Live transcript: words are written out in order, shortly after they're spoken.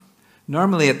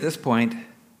Normally at this point,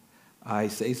 I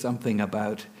say something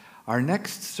about our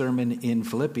next sermon in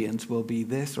Philippians will be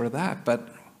this or that, but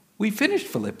we finished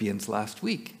Philippians last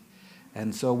week.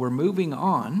 And so we're moving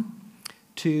on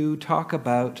to talk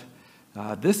about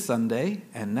this Sunday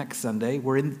and next Sunday.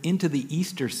 We're into the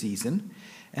Easter season.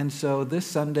 And so this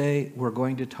Sunday, we're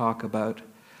going to talk about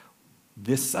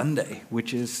this Sunday,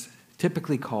 which is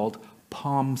typically called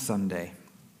Palm Sunday.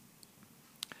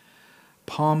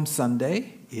 Palm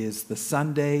Sunday is the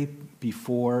Sunday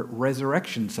before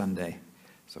Resurrection Sunday.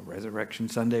 So Resurrection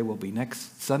Sunday will be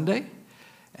next Sunday,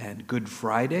 and Good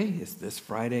Friday is this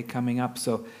Friday coming up.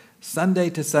 So Sunday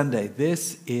to Sunday,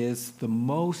 this is the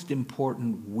most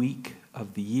important week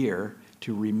of the year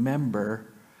to remember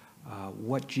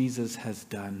what Jesus has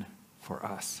done for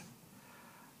us.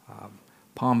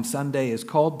 Palm Sunday is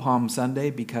called Palm Sunday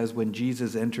because when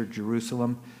Jesus entered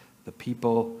Jerusalem, the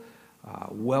people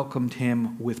welcomed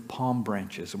him with palm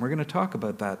branches. And we're going to talk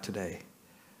about that today,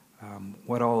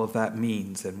 what all of that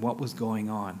means and what was going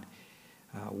on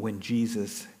when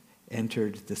Jesus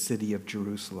entered the city of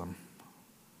Jerusalem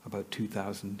about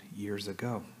 2,000 years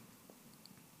ago.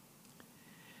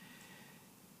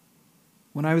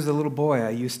 When I was a little boy, I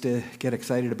used to get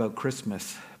excited about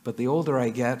Christmas, but the older I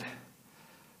get,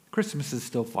 Christmas is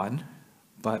still fun,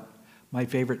 but my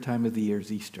favorite time of the year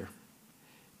is Easter,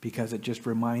 because it just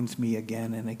reminds me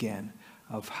again and again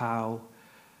of how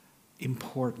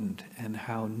important and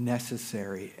how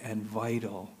necessary and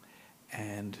vital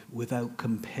and without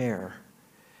compare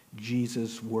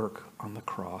Jesus' work on the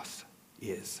cross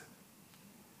is.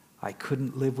 I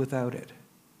couldn't live without it.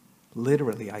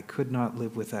 Literally, I could not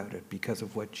live without it because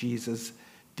of what Jesus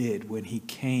did when he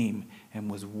came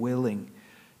and was willing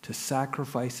to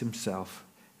sacrifice himself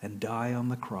and die on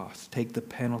the cross, take the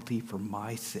penalty for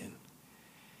my sin.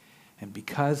 And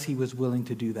because he was willing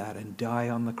to do that and die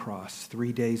on the cross,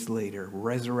 3 days later,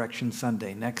 Resurrection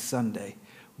Sunday, next Sunday,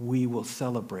 we will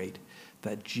celebrate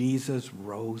that Jesus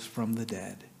rose from the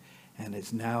dead and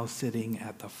is now sitting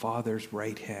at the Father's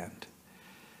right hand,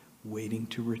 waiting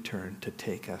to return to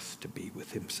take us to be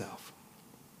with himself.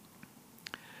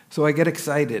 So I get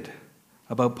excited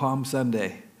about Palm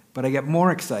Sunday, but I get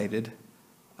more excited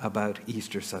about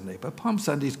Easter Sunday. But Palm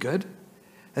Sunday's good.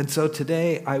 And so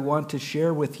today I want to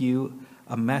share with you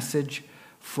a message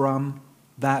from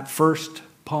that first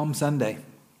Palm Sunday.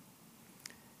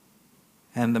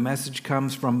 And the message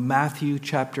comes from Matthew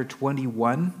chapter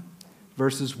 21,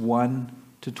 verses 1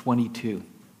 to 22.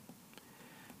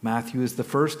 Matthew is the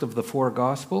first of the four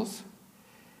Gospels.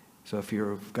 So if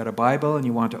you've got a Bible and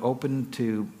you want to open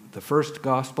to the first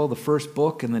Gospel, the first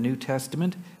book in the New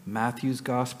Testament, Matthew's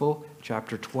Gospel,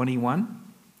 chapter 21.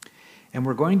 And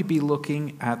we're going to be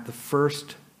looking at the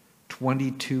first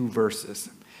 22 verses.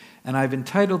 And I've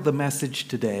entitled the message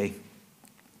today,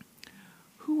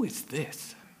 Who is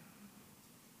this?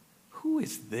 Who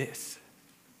is this?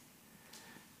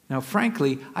 Now,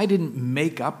 frankly, I didn't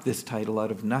make up this title out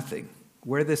of nothing.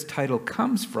 Where this title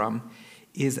comes from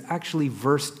is actually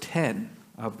verse 10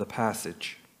 of the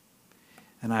passage.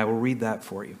 And I will read that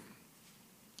for you.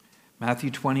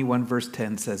 Matthew 21, verse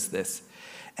 10 says this,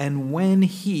 "And when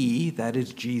he," that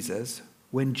is Jesus,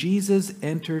 "when Jesus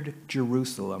entered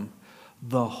Jerusalem,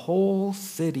 the whole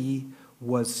city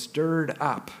was stirred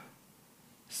up,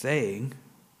 saying,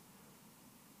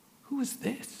 'Who is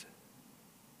this?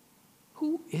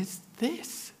 Who is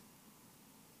this?'"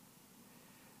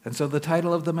 And so the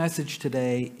title of the message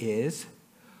today is,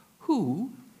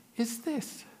 Who is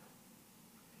this?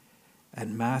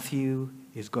 And Matthew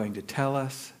is going to tell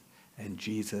us, and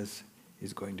Jesus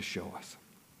is going to show us.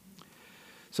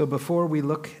 So before we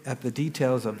look at the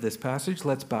details of this passage,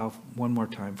 let's bow one more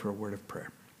time for a word of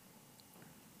prayer.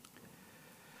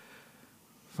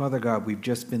 Father God, we've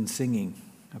just been singing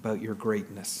about your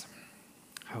greatness,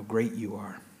 how great you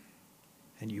are,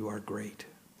 and you are great.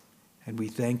 And we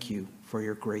thank you for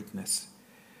your greatness.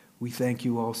 We thank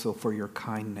you also for your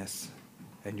kindness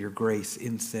and your grace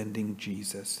in sending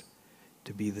Jesus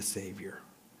to be the Savior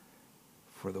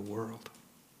for the world.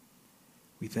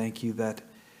 We thank you that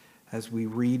as we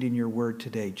read in your word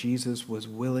today, Jesus was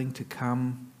willing to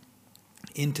come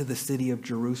into the city of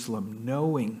Jerusalem,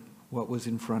 knowing what was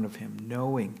in front of him,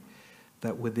 knowing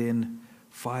that within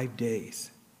 5 days,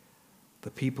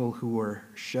 the people who were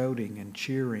shouting and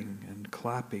cheering and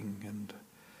clapping and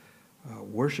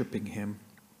worshiping him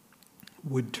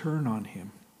would turn on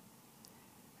him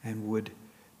and would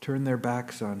turn their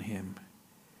backs on him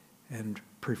and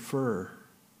prefer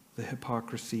the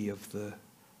hypocrisy of the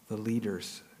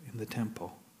leaders in the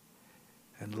temple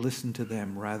and listen to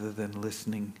them rather than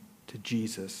listening to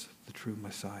Jesus, the true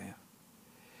Messiah.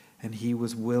 And he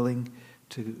was willing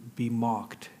to be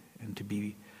mocked and to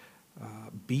be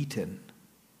beaten,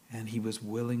 and he was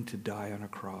willing to die on a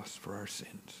cross for our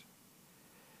sins.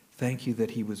 Thank you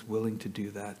that he was willing to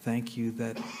do that. Thank you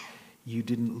that you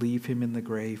didn't leave him in the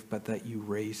grave, but that you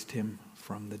raised him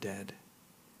from the dead.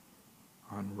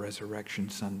 On Resurrection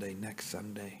Sunday, next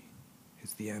Sunday,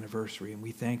 is the anniversary, and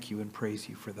we thank you and praise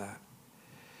you for that.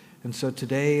 And so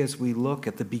today, as we look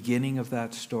at the beginning of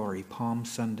that story, Palm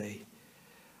Sunday,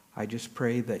 I just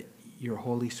pray that your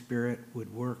Holy Spirit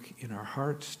would work in our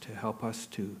hearts to help us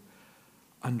to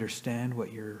understand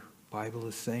what your Bible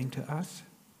is saying to us,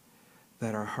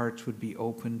 that our hearts would be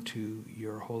open to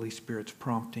your Holy Spirit's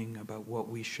prompting about what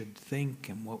we should think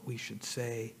and what we should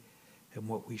say and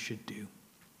what we should do.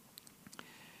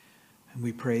 And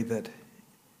we pray that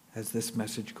as this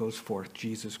message goes forth,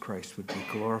 Jesus Christ would be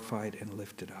glorified and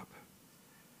lifted up.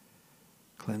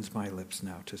 Cleanse my lips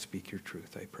now to speak your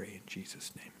truth, I pray in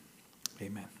Jesus' name.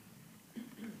 Amen.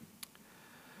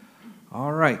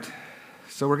 All right,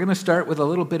 so we're going to start with a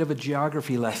little bit of a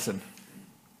geography lesson,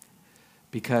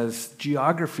 because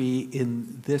geography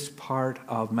in this part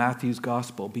of Matthew's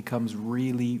gospel becomes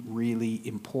really, really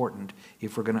important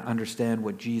if we're going to understand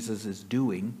what Jesus is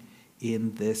doing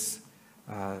in this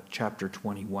chapter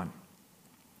 21.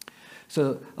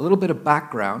 So a little bit of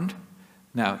background.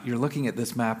 Now, you're looking at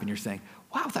this map and you're saying,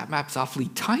 wow, that map's awfully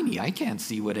tiny. I can't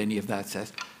see what any of that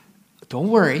says. Don't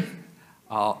worry.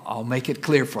 I'll make it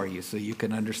clear for you so you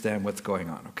can understand what's going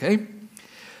on, okay?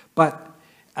 But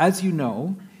as you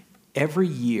know, every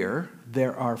year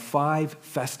there are 5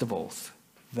 festivals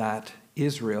that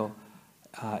Israel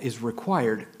is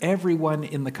required. Everyone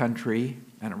in the country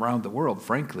and around the world,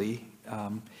 frankly,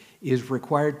 is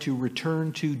required to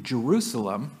return to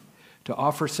Jerusalem to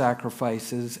offer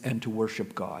sacrifices and to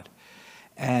worship God.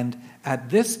 And at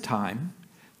this time,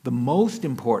 the most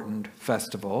important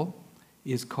festival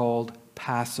is called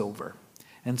Passover.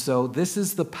 And so this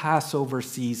is the Passover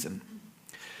season.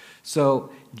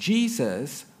 So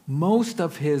Jesus, most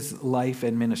of his life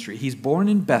and ministry, he's born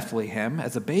in Bethlehem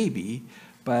as a baby,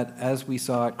 but as we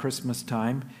saw at Christmas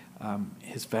time,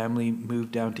 his family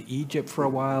moved down to Egypt for a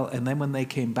while, and then when they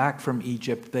came back from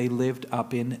Egypt, they lived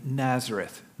up in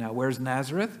Nazareth. Now, where's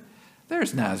Nazareth?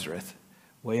 There's Nazareth,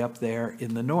 way up there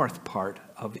in the north part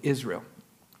of Israel.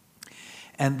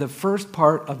 And the first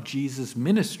part of Jesus'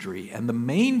 ministry, and the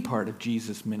main part of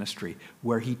Jesus' ministry,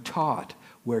 where he taught,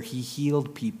 where he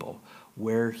healed people,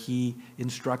 where he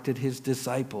instructed his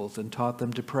disciples and taught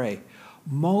them to pray,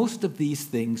 most of these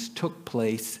things took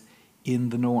place in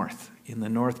the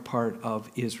north part of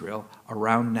Israel,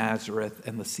 around Nazareth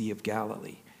and the Sea of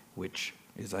Galilee, which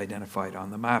is identified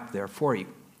on the map there for you.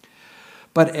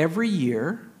 But every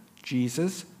year,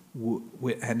 Jesus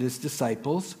and his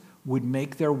disciples would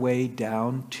make their way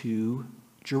down to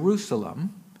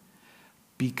Jerusalem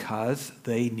because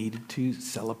they needed to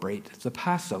celebrate the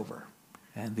Passover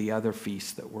and the other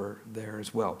feasts that were there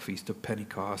as well, Feast of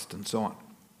Pentecost and so on.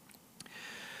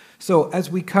 So as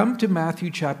we come to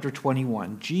Matthew chapter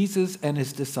 21, Jesus and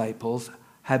his disciples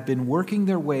have been working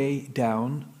their way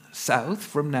down south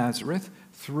from Nazareth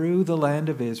through the land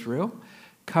of Israel,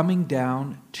 coming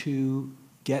down to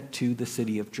get to the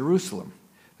city of Jerusalem.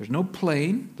 There's no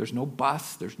plane, there's no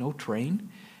bus, there's no train,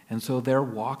 and so they're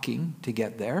walking to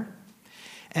get there.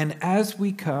 And as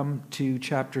we come to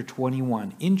chapter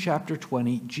 21, in chapter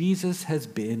 20, Jesus has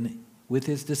been with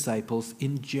his disciples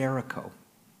in Jericho.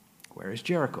 Where is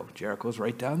Jericho? Jericho's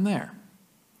right down there.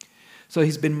 So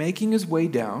he's been making his way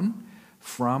down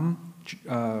from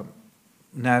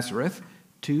Nazareth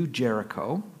to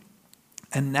Jericho.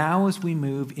 And now as we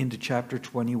move into chapter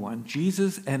 21,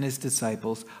 Jesus and his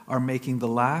disciples are making the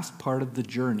last part of the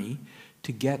journey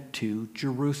to get to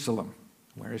Jerusalem.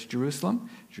 Where is Jerusalem?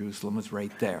 Jerusalem is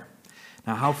right there.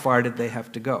 Now, how far did they have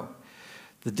to go?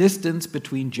 The distance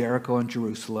between Jericho and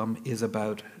Jerusalem is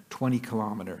about 20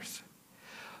 kilometers.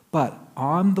 But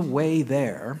on the way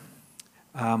there,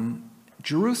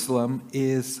 Jerusalem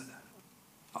is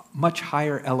much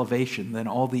higher elevation than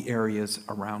all the areas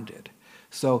around it.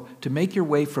 So to make your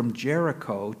way from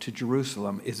Jericho to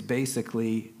Jerusalem is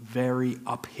basically very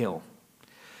uphill.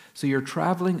 So you're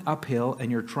traveling uphill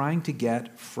and you're trying to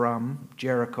get from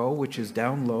Jericho, which is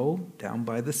down low, down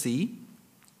by the sea,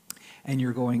 and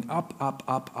you're going up, up,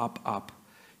 up, up, up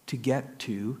to get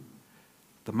to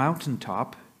the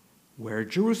mountaintop where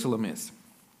Jerusalem is.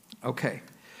 Okay,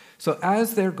 so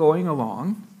as they're going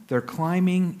along, they're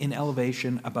climbing in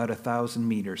elevation about 1,000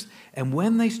 meters. And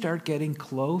when they start getting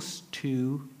close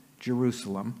to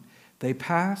Jerusalem, they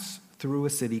pass through a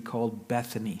city called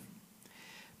Bethany.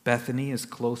 Bethany is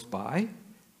close by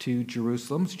to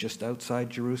Jerusalem, it's just outside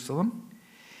Jerusalem.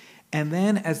 And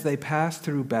then as they pass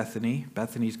through Bethany,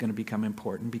 Bethany is going to become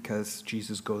important because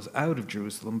Jesus goes out of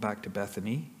Jerusalem back to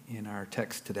Bethany in our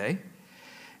text today.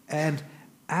 And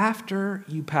after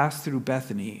you pass through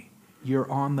Bethany,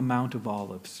 you're on the Mount of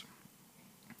Olives.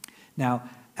 Now,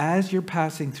 as you're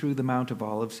passing through the Mount of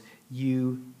Olives,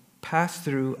 you pass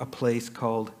through a place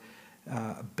called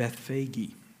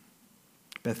Bethphage.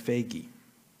 Bethphage.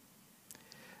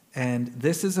 And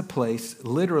this is a place,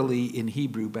 literally in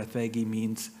Hebrew, Bethphage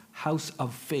means house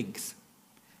of figs.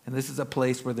 And this is a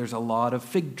place where there's a lot of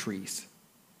fig trees.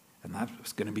 And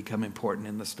that's going to become important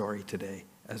in the story today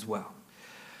as well.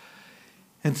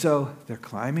 And so they're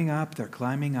climbing up,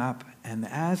 and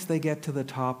as they get to the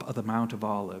top of the Mount of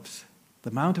Olives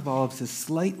is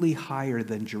slightly higher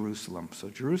than Jerusalem. So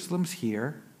Jerusalem's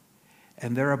here,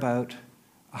 and they're about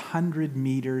 100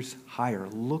 meters higher,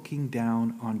 looking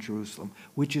down on Jerusalem,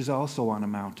 which is also on a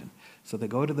mountain. So they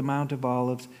go to the Mount of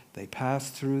Olives, they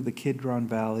pass through the Kidron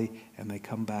Valley, and they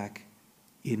come back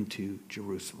into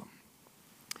Jerusalem.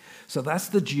 So that's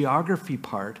the geography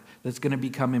part that's going to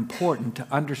become important to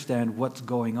understand what's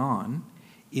going on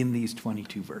in these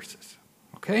 22 verses.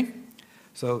 Okay?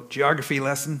 So geography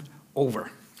lesson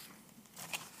over.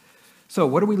 So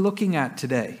what are we looking at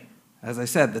today? As I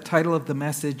said, the title of the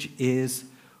message is,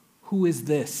 Who is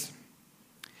This?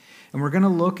 And we're going to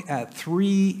look at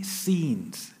 3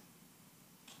 scenes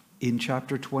in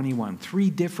chapter 21. 3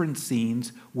 different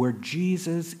scenes where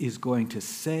Jesus is going to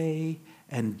say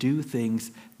and do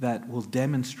things that will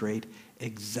demonstrate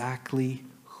exactly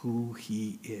who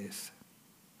he is.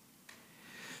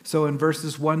 So in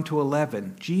verses 1 to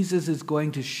 11, Jesus is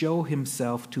going to show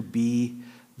himself to be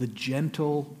the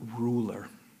gentle ruler.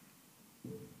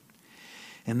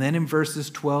 And then in verses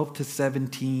 12 to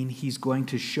 17, he's going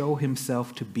to show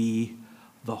himself to be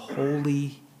the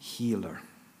holy healer.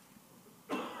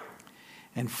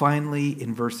 And finally,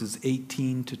 in verses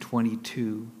 18 to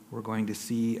 22, we're going to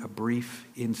see a brief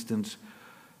instance.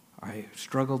 I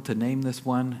struggled to name this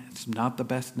one. It's not the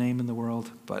best name in the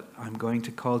world, but I'm going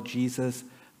to call Jesus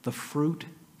the fruit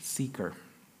seeker.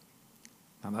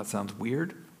 Now that sounds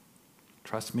weird.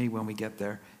 Trust me, when we get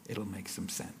there, it'll make some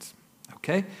sense.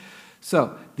 Okay?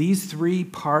 So these 3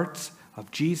 parts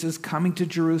of Jesus coming to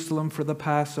Jerusalem for the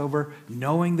Passover,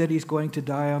 knowing that he's going to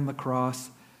die on the cross,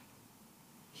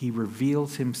 he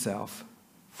reveals himself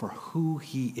for who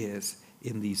he is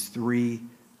in these 3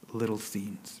 little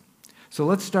scenes. So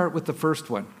let's start with the first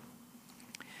one.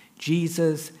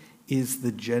 Jesus is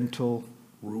the gentle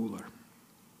ruler.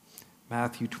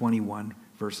 Matthew 21,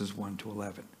 verses 1 to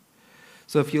 11.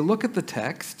 So if you look at the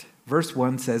text, verse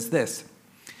 1 says this.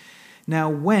 Now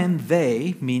when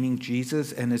they, meaning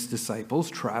Jesus and his disciples,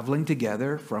 traveling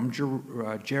together from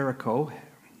Jericho,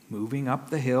 moving up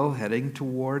the hill, heading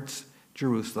towards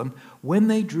Jerusalem, when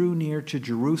they drew near to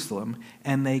Jerusalem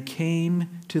and they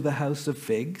came to the house of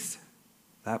figs,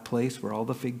 that place where all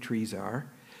the fig trees are,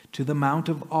 to the Mount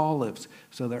of Olives.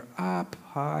 So they're up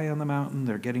high on the mountain.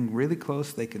 They're getting really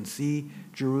close. They can see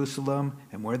Jerusalem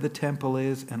and where the temple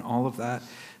is and all of that.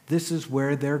 This is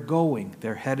where they're going.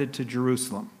 They're headed to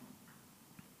Jerusalem.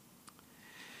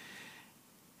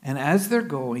 And as they're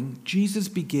going, Jesus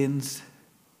begins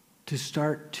to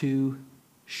start to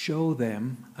show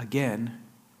them again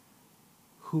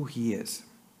who he is.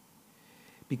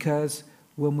 Because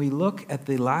when we look at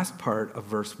the last part of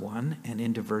verse 1 and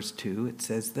into verse 2, it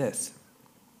says this.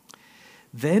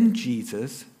 Then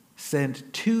Jesus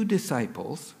sent 2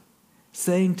 disciples,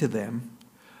 saying to them,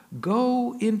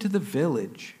 Go into the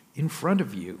village in front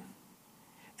of you,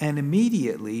 and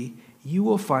immediately you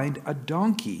will find a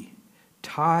donkey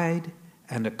tied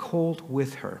and a colt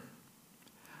with her.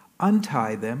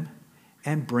 Untie them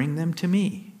and bring them to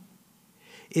me.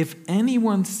 If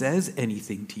anyone says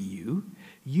anything to you,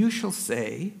 you shall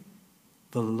say,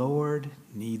 The Lord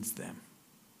needs them,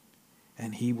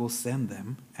 and he will send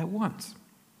them at once.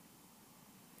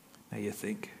 Now you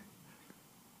think,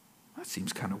 that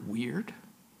seems kind of weird.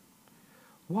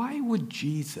 Why would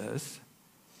Jesus,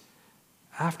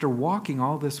 after walking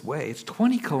all this way, it's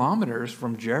 20 kilometers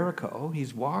from Jericho,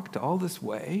 he's walked all this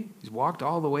way, he's walked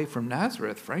all the way from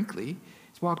Nazareth, frankly,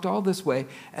 he's walked all this way,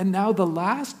 and now the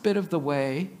last bit of the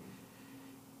way,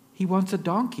 he wants a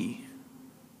donkey.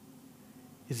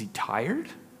 Is he tired?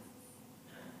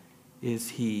 Is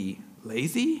he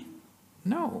lazy?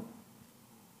 No.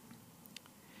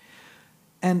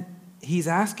 And he's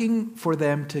asking for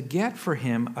them to get for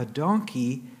him a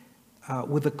donkey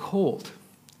with a colt.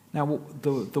 Now,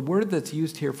 the word that's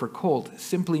used here for colt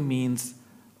simply means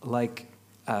like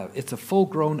it's a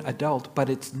full-grown adult, but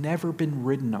it's never been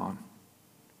ridden on.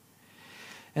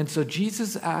 And so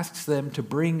Jesus asks them to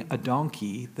bring a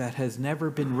donkey that has never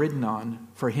been ridden on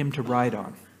for him to ride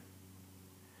on.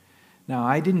 Now,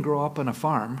 I didn't grow up on a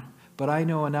farm, but I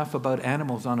know enough about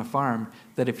animals on a farm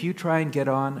that if you try and get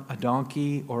on a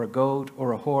donkey or a goat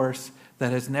or a horse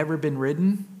that has never been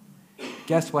ridden,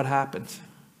 guess what happens?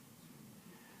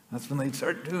 That's when they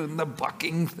start doing the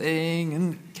bucking thing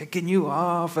and kicking you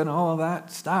off and all of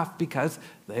that stuff because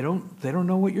they don't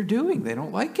know what you're doing. They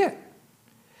don't like it.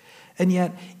 And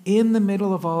yet, in the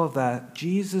middle of all of that,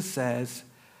 Jesus says,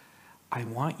 I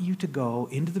want you to go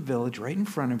into the village right in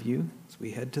front of you. As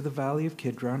we head to the valley of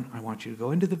Kidron, I want you to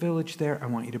go into the village there. I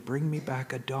want you to bring me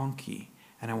back a donkey.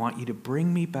 And I want you to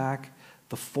bring me back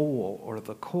the foal or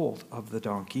the colt of the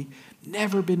donkey,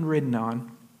 never been ridden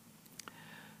on,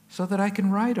 so that I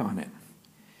can ride on it.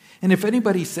 And if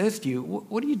anybody says to you,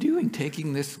 what are you doing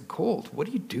taking this colt? What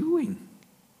are you doing?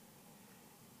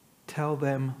 Tell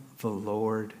them the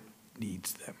Lord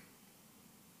needs them.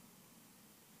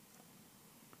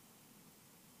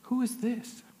 Who is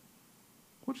this?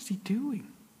 What is he doing?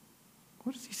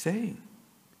 What is he saying?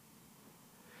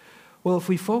 Well, if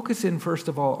we focus in first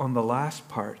of all on the last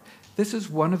part, this is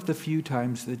one of the few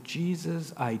times that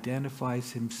Jesus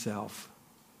identifies himself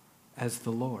as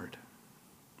the Lord.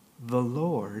 The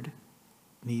Lord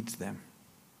needs them.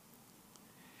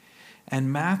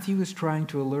 And Matthew is trying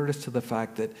to alert us to the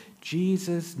fact that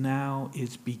Jesus now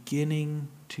is beginning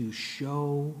to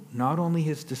show not only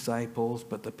his disciples,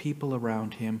 but the people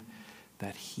around him,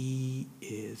 that he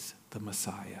is the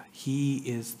Messiah. He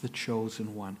is the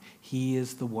chosen one. He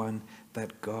is the one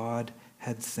that God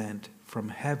had sent from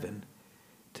heaven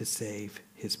to save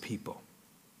his people.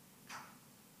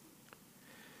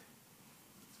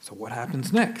 So what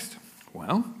happens next?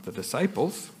 Well, the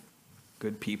disciples,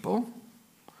 good people,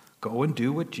 go and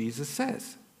do what Jesus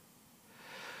says.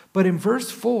 But in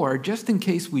verse 4, just in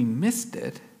case we missed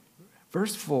it,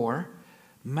 verse 4,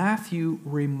 Matthew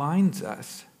reminds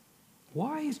us,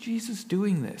 why is Jesus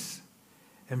doing this?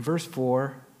 And verse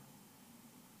 4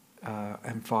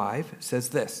 and 5 says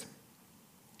this.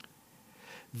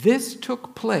 This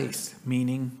took place,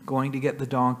 meaning going to get the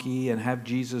donkey and have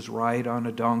Jesus ride on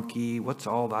a donkey. What's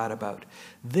all that about?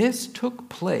 This took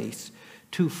place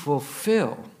to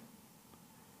fulfill,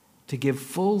 to give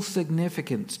full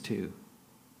significance to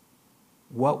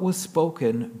what was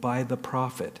spoken by the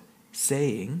prophet,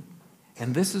 saying,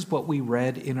 and this is what we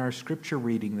read in our scripture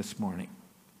reading this morning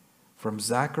from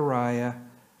Zechariah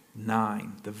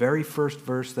 9, the very first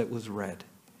verse that was read.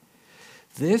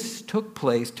 This took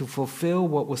place to fulfill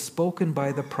what was spoken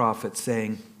by the prophet,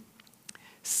 saying,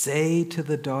 say to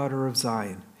the daughter of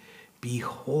Zion,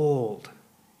 behold,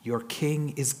 your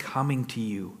king is coming to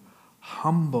you,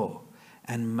 humble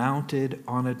and mounted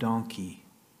on a donkey.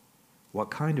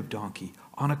 What kind of donkey?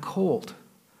 On a colt.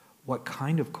 What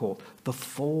kind of colt? The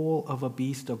foal of a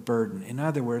beast of burden. In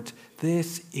other words,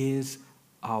 this is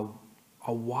a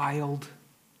wild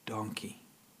donkey.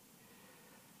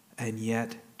 And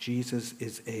yet, Jesus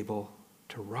is able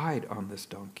to ride on this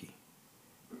donkey.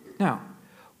 Now,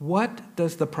 what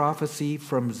does the prophecy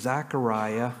from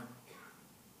Zechariah,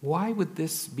 why would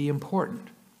this be important?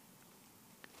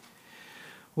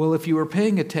 Well, if you were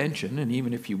paying attention, and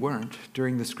even if you weren't,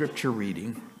 during the scripture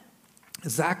reading,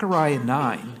 Zechariah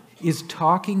 9 is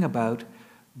talking about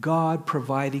God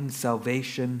providing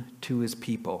salvation to his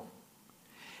people.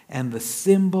 And the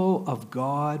symbol of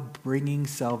God bringing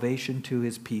salvation to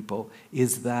his people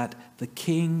is that the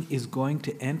king is going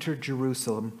to enter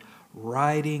Jerusalem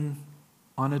riding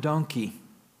on a donkey.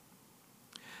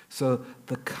 So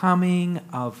the coming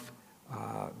of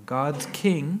God's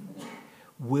king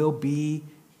will be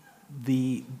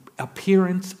the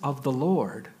appearance of the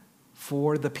Lord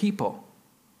for the people.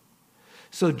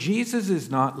 So Jesus is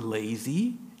not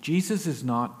lazy. Jesus is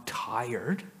not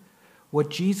tired. What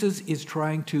Jesus is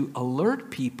trying to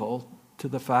alert people to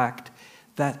the fact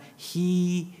that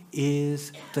he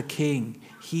is the king.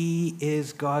 He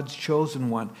is God's chosen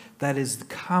one that is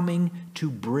coming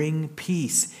to bring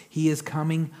peace. He is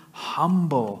coming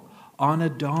humble on a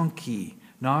donkey,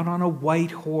 not on a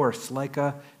white horse like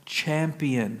a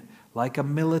champion, like a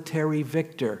military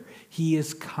victor. He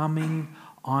is coming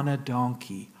on a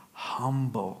donkey,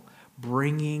 humble,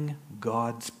 bringing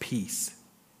God's peace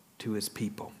to his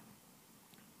people.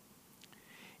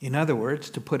 In other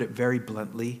words, to put it very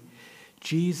bluntly,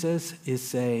 Jesus is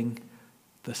saying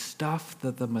the stuff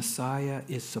that the Messiah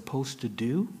is supposed to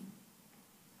do,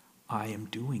 I am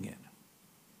doing it.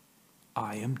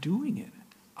 I am doing it.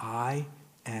 I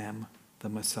am the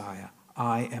Messiah.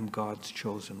 I am God's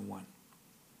chosen one.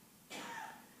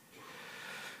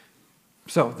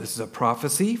 So this is a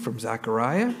prophecy from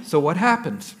Zechariah. So what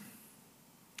happens?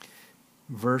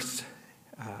 verse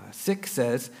 6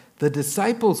 says, "The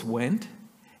disciples went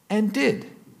and did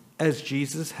as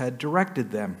Jesus had directed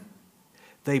them.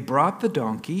 They brought the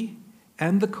donkey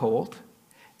and the colt,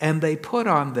 and they put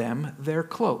on them their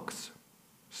cloaks."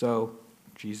 So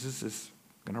Jesus is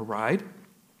going to ride.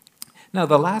 Now,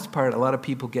 the last part, a lot of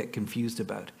people get confused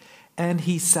about. And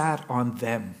he sat on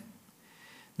them.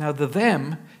 Now, the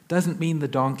them doesn't mean the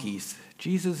donkeys.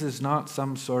 Jesus is not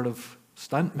some sort of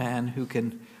stunt man who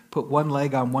can put one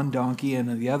leg on one donkey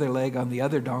and the other leg on the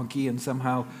other donkey and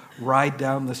somehow ride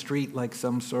down the street like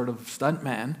some sort of stunt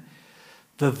man.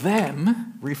 The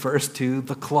them refers to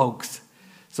the cloaks.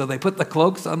 So they put the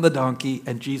cloaks on the donkey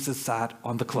and Jesus sat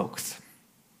on the cloaks.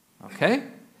 Okay?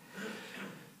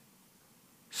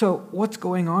 So what's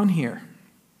going on here?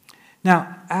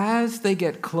 Now, as they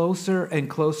get closer and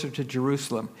closer to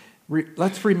Jerusalem,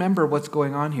 let's remember what's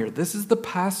going on here. This is the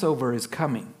Passover is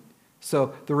coming.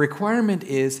 So the requirement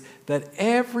is that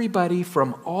everybody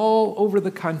from all over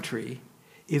the country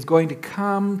is going to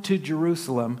come to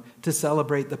Jerusalem to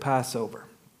celebrate the Passover.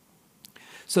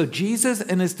 So Jesus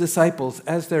and his disciples,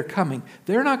 as they're coming,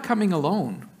 they're not coming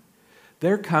alone.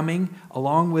 They're coming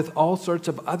along with all sorts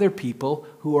of other people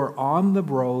who are on the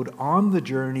road, on the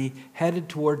journey, headed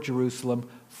toward Jerusalem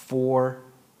for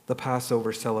the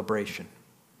Passover celebration.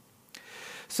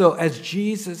 So as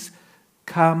Jesus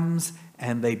comes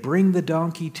and they bring the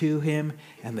donkey to him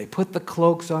and they put the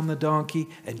cloaks on the donkey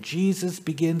and Jesus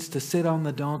begins to sit on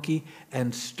the donkey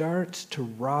and starts to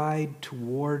ride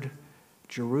toward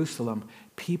Jerusalem,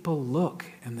 people look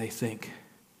and they think,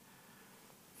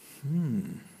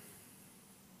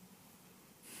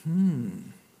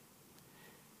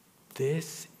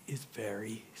 this is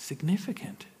very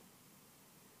significant.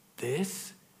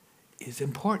 This is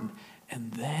important.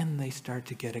 And then they start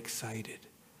to get excited.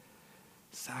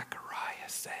 Zechariah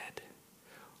said,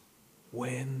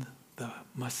 when the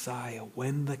Messiah,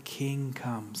 when the King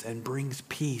comes and brings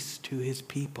peace to his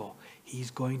people, he's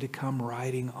going to come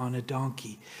riding on a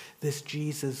donkey. This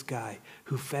Jesus guy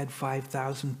who fed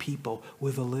 5,000 people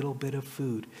with a little bit of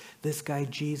food. This guy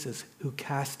Jesus who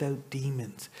cast out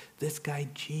demons. This guy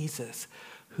Jesus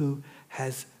who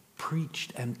has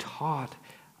preached and taught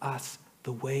us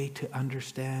the way to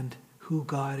understand who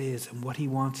God is and what he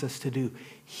wants us to do.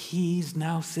 He's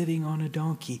now sitting on a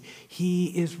donkey. He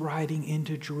is riding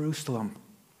into Jerusalem.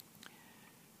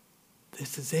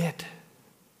 This is it.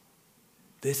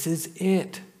 This is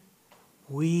it.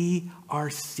 We are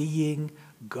seeing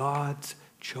God's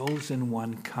chosen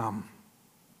one come.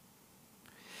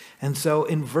 And so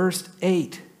in verse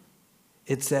 8,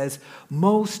 it says,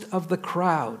 most of the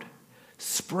crowd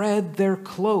spread their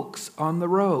cloaks on the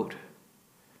road.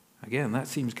 Again, that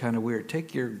seems kind of weird.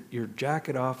 Take your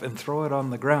jacket off and throw it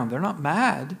on the ground. They're not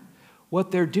mad.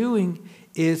 What they're doing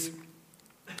is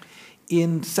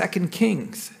in 2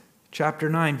 Kings chapter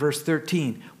 9, verse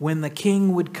 13, when the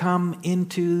king would come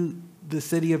into the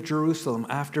city of Jerusalem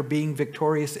after being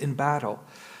victorious in battle,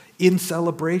 in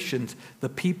celebrations, the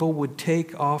people would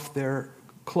take off their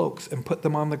cloaks and put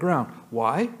them on the ground.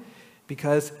 Why?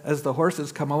 Because as the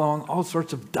horses come along, all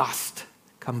sorts of dust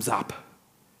comes up.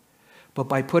 But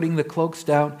by putting the cloaks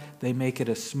down, they make it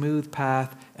a smooth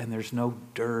path and there's no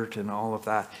dirt and all of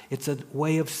that. It's a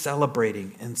way of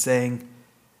celebrating and saying,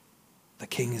 the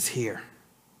king is here.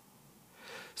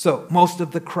 So most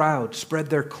of the crowd spread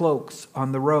their cloaks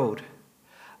on the road.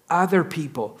 Other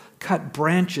people cut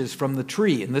branches from the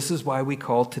tree, and this is why we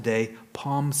call today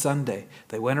Palm Sunday.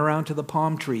 They went around to the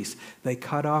palm trees. They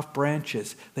cut off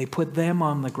branches. They put them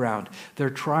on the ground. They're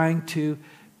trying to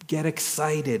get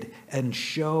excited and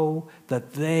show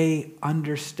that they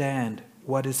understand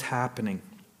what is happening.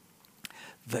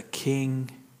 The king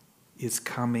is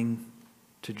coming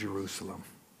to Jerusalem.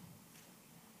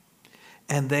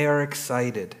 And they are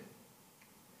excited.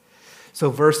 So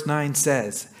verse 9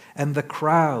 says, and the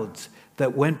crowds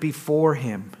that went before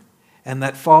him and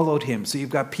that followed him. So you've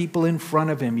got people in front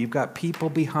of him. You've got people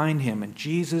behind him. And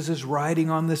Jesus is riding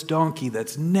on this donkey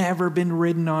that's never been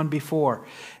ridden on before.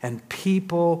 And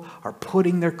people are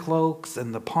putting their cloaks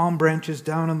and the palm branches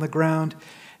down on the ground.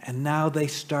 And now they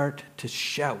start to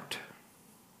shout.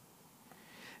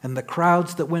 And the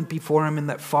crowds that went before him and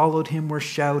that followed him were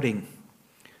shouting,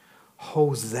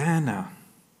 Hosanna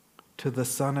to the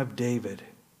Son of David.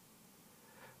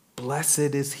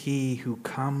 Blessed is he who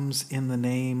comes in the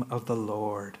name of the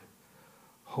Lord.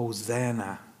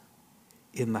 Hosanna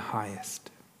in the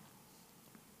highest.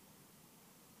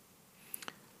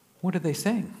 What are they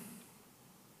saying?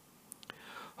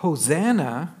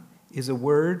 Hosanna is a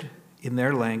word in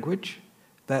their language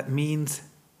that means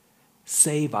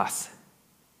save us.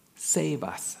 Save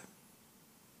us.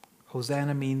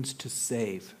 Hosanna means to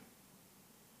save.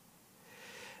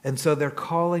 And so they're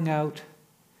calling out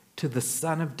to the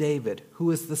Son of David. Who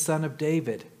is the Son of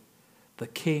David? The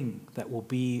King that will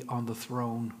be on the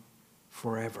throne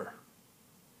forever.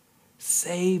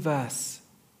 Save us,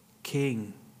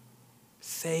 King.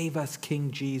 Save us,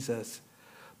 King Jesus.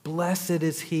 Blessed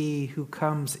is he who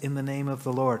comes in the name of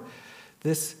the Lord.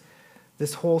 This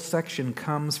whole section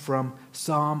comes from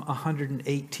Psalm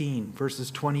 118,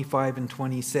 verses 25 and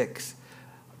 26.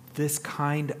 This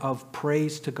kind of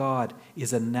praise to God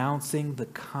is announcing the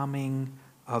coming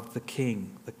of the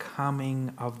King, the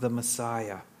coming of the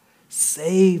Messiah.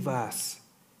 Save us,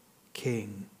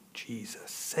 King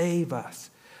Jesus. Save us.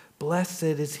 Blessed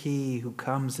is he who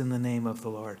comes in the name of the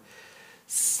Lord.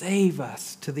 Save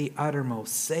us to the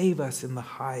uttermost. Save us in the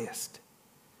highest.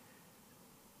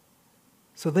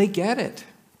 So they get it.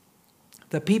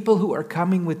 The people who are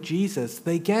coming with Jesus,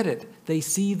 they get it. They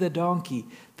see the donkey.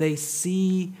 They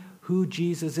see who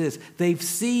Jesus is. They've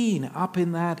seen up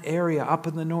in that area, up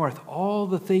in the north, all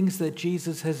the things that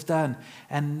Jesus has done.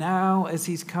 And now as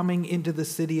he's coming into the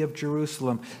city of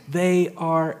Jerusalem, they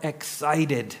are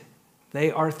excited.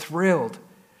 They are thrilled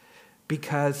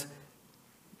because,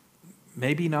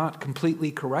 maybe not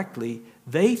completely correctly,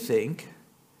 they think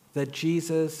that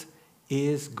Jesus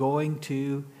is going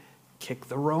to kick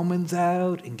the Romans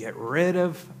out and get rid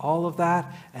of all of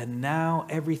that, and now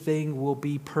everything will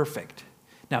be perfect.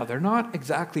 Now, they're not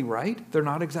exactly right. They're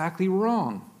not exactly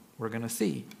wrong. We're going to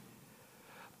see.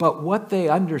 But what they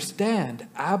understand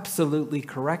absolutely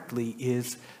correctly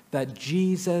is that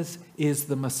Jesus is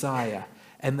the Messiah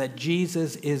and that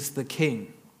Jesus is the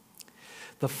King.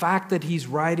 The fact that he's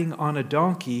riding on a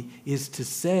donkey is to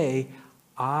say,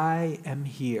 I am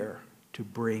here to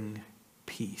bring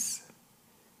peace.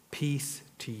 Peace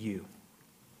to you.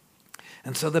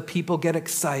 And so the people get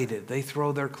excited. They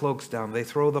throw their cloaks down. They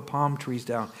throw the palm trees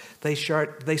down. They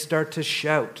start to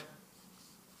shout.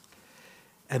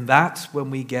 And that's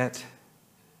when we get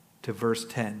to verse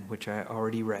 10, which I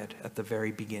already read at the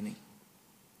very beginning.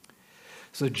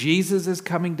 So Jesus is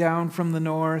coming down from the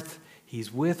north.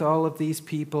 He's with all of these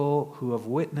people who have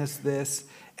witnessed this.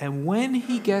 And when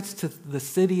he gets to the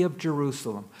city of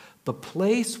Jerusalem, the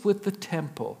place with the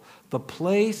temple, the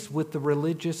place with the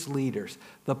religious leaders,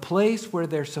 the place where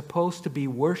they're supposed to be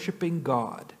worshiping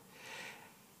God,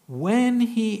 when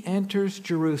he enters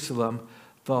Jerusalem,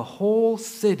 the whole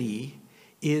city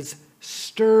is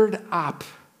stirred up.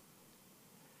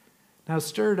 Now,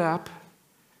 stirred up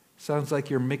sounds like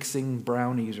you're mixing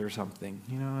brownies or something.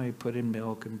 You know, you put in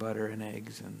milk and butter and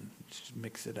eggs and just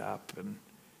mix it up and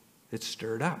it's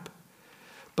stirred up.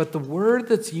 But the word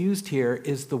that's used here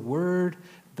is the word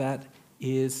that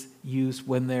is used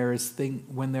when there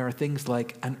are things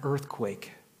like an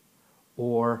earthquake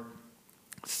or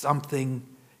something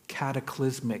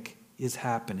cataclysmic is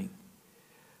happening.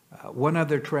 One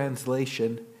other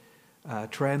translation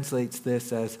translates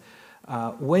this as,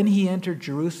 when he entered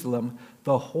Jerusalem,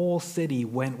 the whole city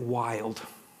went wild.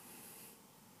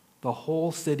 The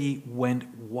whole city went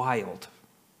wild.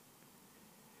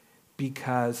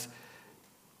 Because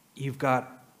you've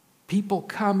got people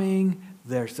coming,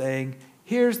 they're saying,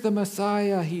 here's the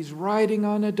Messiah, he's riding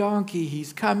on a donkey,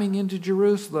 he's coming into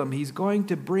Jerusalem, he's going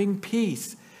to bring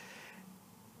peace.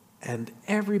 And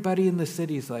everybody in the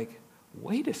city is like,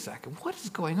 wait a second, what is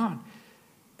going on?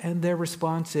 And their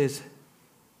response is,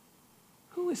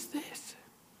 who is this?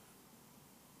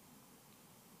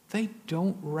 They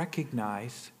don't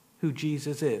recognize who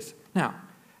Jesus is. Now,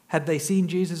 had they seen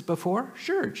Jesus before?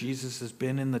 Sure, Jesus has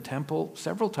been in the temple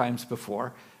several times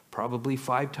before, probably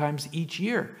 5 times each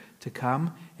year, to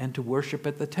come and to worship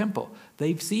at the temple.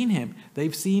 They've seen him.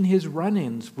 They've seen his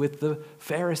run-ins with the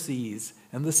Pharisees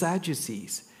and the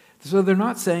Sadducees. So they're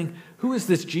not saying, who is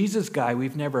this Jesus guy?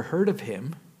 We've never heard of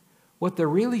him. What they're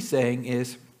really saying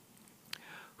is,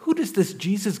 who does this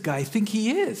Jesus guy think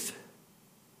he is?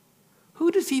 Who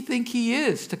does he think he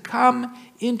is to come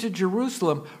into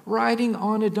Jerusalem riding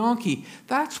on a donkey?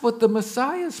 That's what the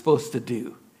Messiah is supposed to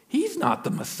do. He's not the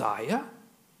Messiah.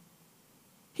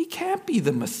 He can't be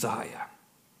the Messiah.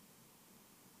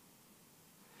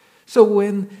 So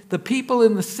when the people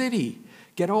in the city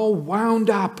get all wound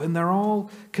up and they're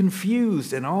all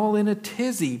confused and all in a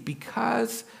tizzy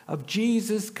because of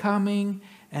Jesus coming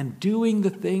and doing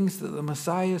the things that the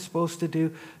Messiah is supposed to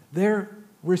do, their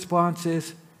response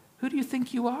is, who do you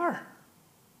think you are?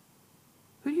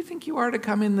 Who do you think you are to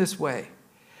come in this way?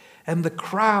 And the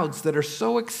crowds that are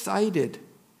so excited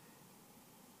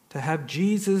to have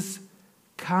Jesus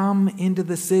come into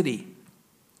the city,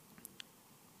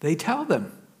 they tell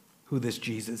them who this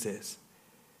Jesus is.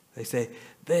 They say,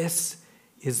 this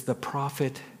is the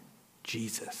prophet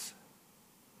Jesus.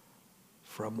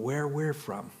 From where we're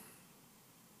from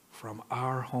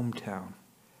our hometown,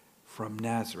 from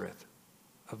Nazareth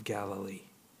of Galilee.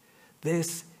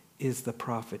 This is the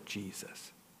prophet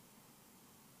Jesus.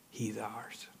 He's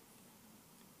ours.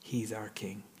 He's our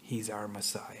King. He's our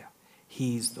Messiah.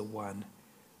 He's the one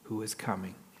who is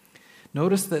coming.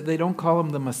 Notice that they don't call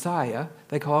him the Messiah,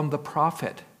 they call him the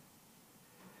prophet.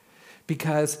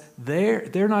 Because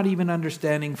they're not even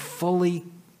understanding fully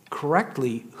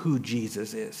correctly who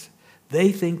Jesus is.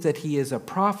 They think that he is a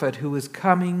prophet who is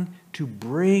coming to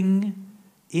bring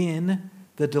in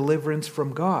the deliverance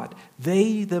from God.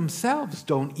 They themselves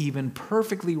don't even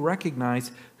perfectly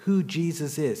recognize who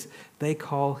Jesus is. They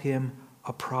call him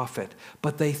a prophet.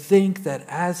 But they think that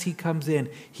as he comes in,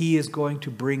 he is going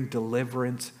to bring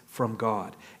deliverance from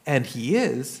God. And he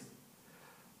is,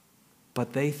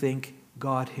 but they think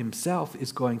God himself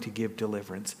is going to give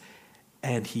deliverance.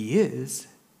 And he is,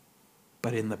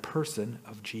 but in the person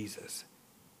of Jesus,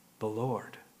 the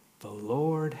Lord. The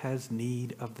Lord has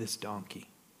need of this donkey.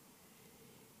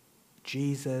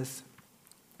 Jesus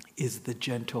is the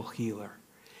gentle healer.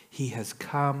 He has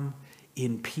come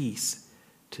in peace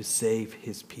to save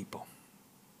his people.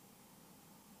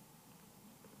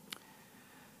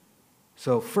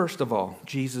 So first of all,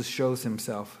 Jesus shows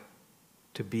himself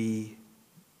to be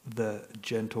the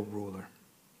gentle ruler.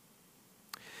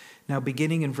 Now,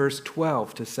 beginning in verse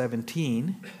 12 to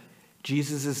 17,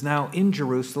 Jesus is now in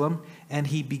Jerusalem, and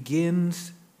he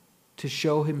begins to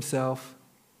show himself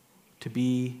to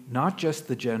be not just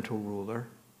the gentle ruler,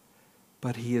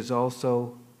 but he is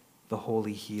also the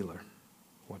holy healer.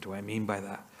 What do I mean by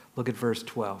that? Look at verse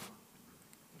 12.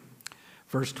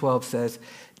 Verse 12 says,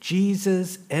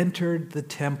 Jesus entered the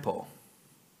temple.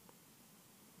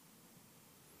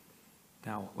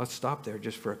 Now, let's stop there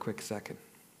just for a quick second.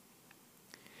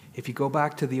 If you go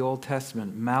back to the Old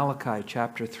Testament, Malachi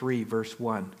chapter 3, verse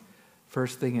 1,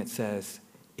 first thing it says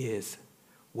is,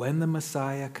 when the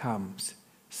Messiah comes,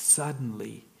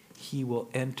 suddenly he will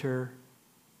enter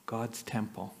God's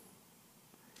temple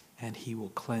and he will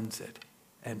cleanse it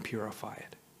and purify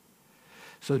it.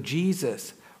 So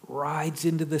Jesus rides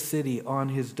into the city on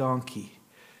his donkey,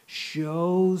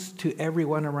 shows to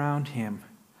everyone around him,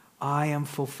 I am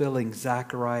fulfilling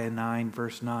Zechariah 9,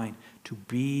 verse 9, to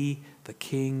be the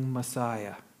King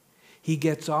Messiah. He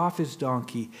gets off his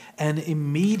donkey and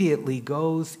immediately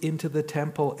goes into the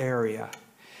temple area.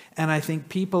 And I think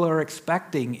people are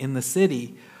expecting in the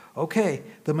city, okay,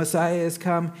 the Messiah has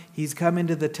come, he's come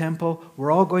into the temple,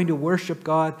 we're all going to worship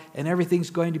God, and everything's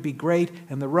going to be great,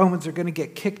 and the Romans are going to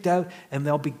get kicked out, and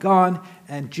they'll be gone,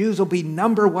 and Jews will be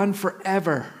number one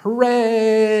forever.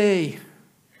 Hooray!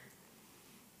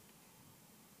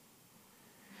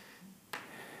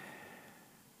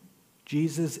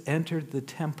 Jesus entered the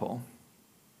temple,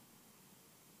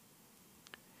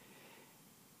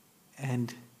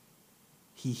 and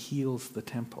he heals the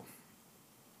temple.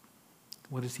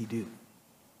 What does he do?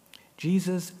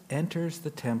 Jesus enters the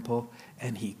temple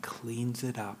and he cleans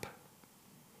it up.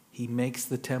 He makes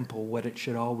the temple what it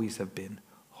should always have been,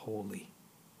 holy.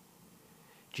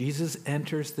 Jesus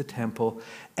enters the temple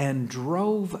and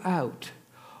drove out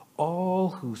all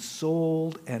who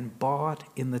sold and bought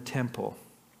in the temple.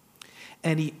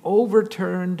 And he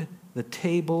overturned the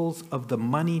tables of the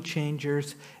money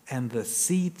changers and the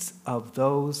seats of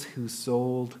those who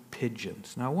sold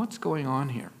pigeons. Now, what's going on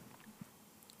here?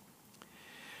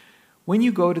 When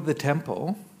you go to the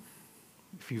temple,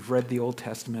 if you've read the Old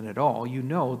Testament at all, you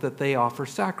know that they offer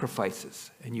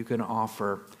sacrifices. And you can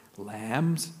offer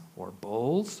lambs or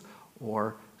bulls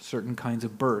or certain kinds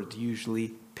of birds,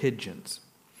 usually pigeons.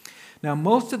 Now,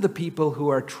 most of the people who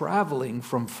are traveling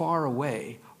from far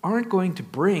away aren't going to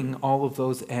bring all of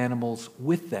those animals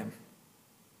with them.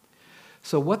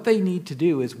 So what they need to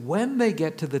do is when they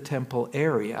get to the temple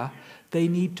area, they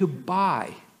need to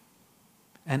buy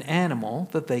an animal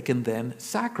that they can then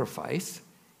sacrifice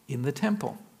in the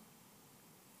temple.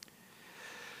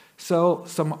 So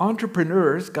some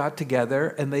entrepreneurs got together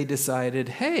and they decided,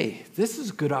 hey, this is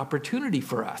a good opportunity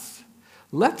for us.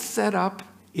 Let's set up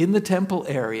in the temple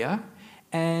area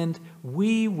and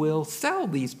we will sell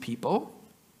these people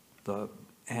the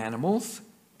animals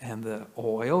and the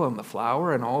oil and the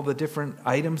flour and all the different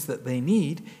items that they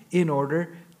need in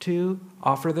order to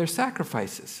offer their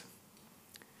sacrifices.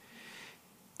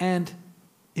 And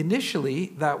initially,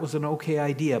 that was an okay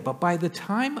idea. But by the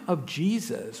time of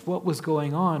Jesus, what was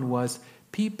going on was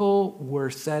people were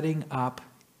setting up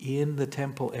in the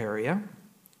temple area.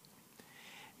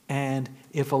 And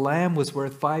if a lamb was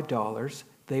worth $5,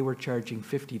 they were charging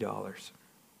 $50.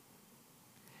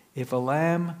 If a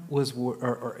lamb was,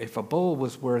 or if a bull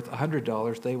was worth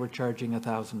 $100, they were charging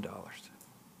 $1,000.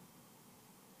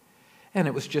 And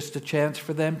it was just a chance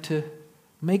for them to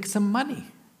make some money.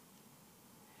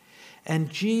 And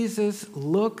Jesus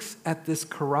looks at this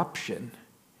corruption,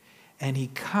 and he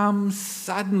comes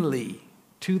suddenly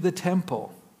to the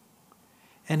temple.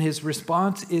 And his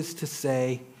response is to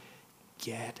say,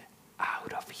 "Get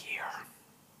out of here.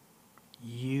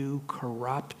 You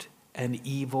corrupt and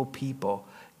evil people.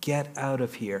 Get out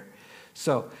of here."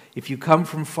 So if you come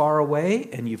from far away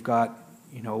and you've got,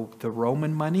 the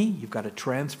Roman money, you've got to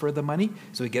transfer the money.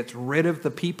 So he gets rid of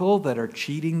the people that are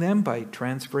cheating them by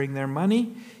transferring their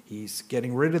money. He's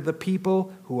getting rid of the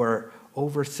people who are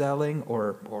overselling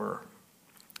or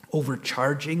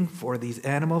overcharging for these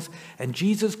animals. And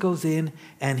Jesus goes in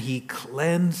and he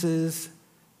cleanses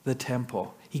the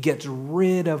temple. He gets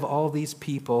rid of all these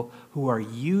people who are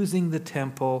using the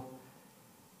temple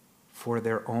for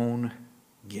their own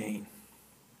gain.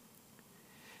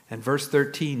 And verse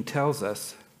 13 tells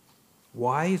us,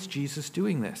 why is Jesus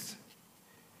doing this?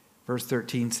 Verse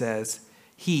 13 says,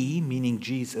 "He," meaning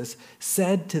Jesus,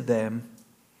 "said to them,"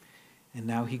 and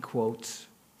now he quotes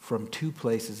from two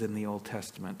places in the Old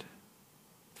Testament.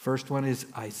 The first one is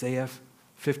Isaiah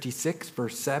 56,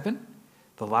 verse 7.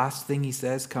 The last thing he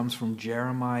says comes from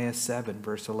Jeremiah 7,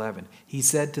 verse 11. He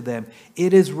said to them,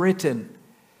 "It is written,"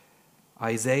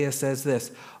 Isaiah says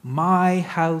this, "My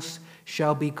house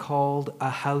shall be called a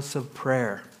house of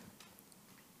prayer."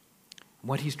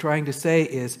 What he's trying to say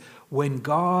is, when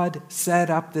God set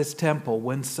up this temple,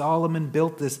 when Solomon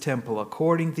built this temple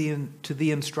according to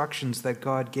the instructions that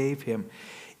God gave him,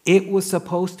 it was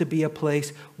supposed to be a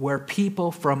place where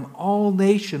people from all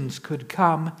nations could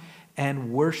come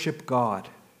and worship God.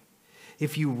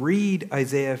 If you read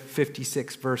Isaiah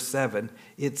 56, verse 7,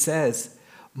 it says,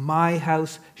 "My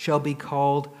house shall be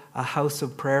called a house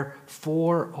of prayer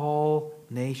for all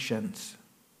nations."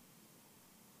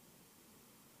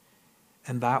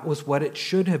 And that was what it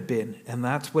should have been, and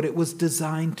that's what it was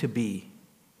designed to be.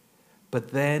 But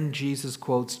then Jesus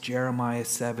quotes Jeremiah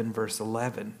 7, verse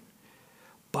 11.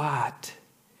 "But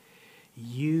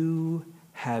you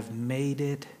have made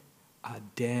it a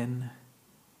den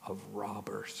of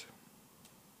robbers."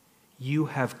 You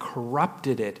have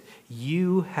corrupted it.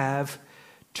 You have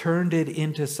turned it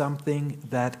into something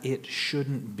that it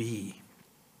shouldn't be.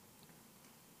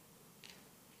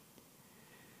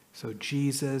 So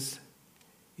Jesus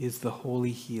is the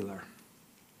holy healer.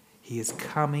 He is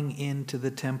coming into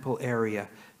the temple area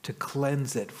to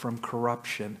cleanse it from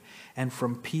corruption and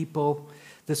from people.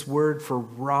 This word for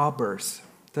robbers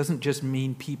doesn't just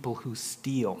mean people who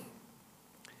steal.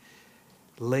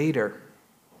 Later,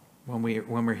 when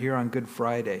we're here on Good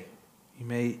Friday, you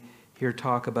may hear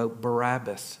talk about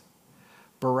Barabbas.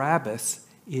 Barabbas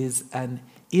is an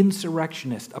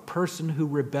insurrectionist, a person who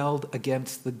rebelled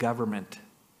against the government.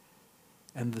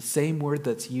 And the same word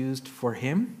that's used for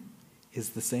him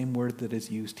is the same word that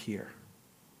is used here.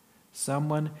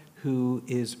 Someone who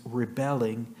is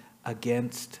rebelling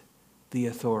against the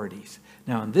authorities.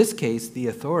 Now, in this case, the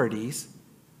authorities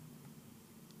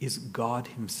is God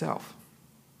himself.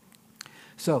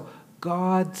 So,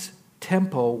 God's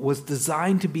temple was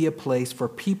designed to be a place for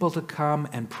people to come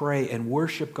and pray and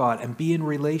worship God and be in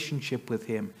relationship with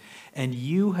him. And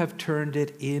you have turned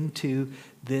it into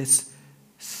this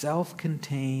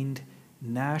self-contained,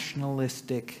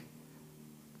 nationalistic,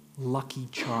 lucky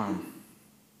charm.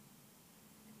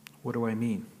 What do I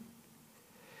mean?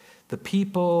 The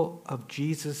people of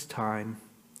Jesus' time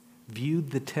viewed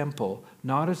the temple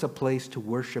not as a place to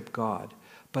worship God,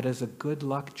 but as a good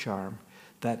luck charm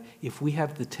that if we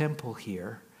have the temple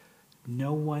here,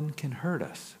 no one can hurt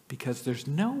us, because there's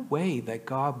no way that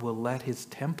God will let his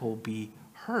temple be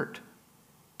hurt,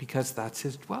 because that's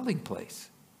his dwelling place.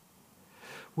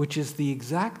 Which is the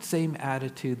exact same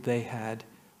attitude they had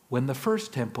when the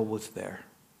first temple was there.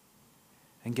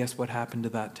 And guess what happened to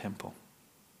that temple?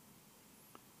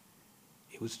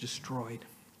 It was destroyed.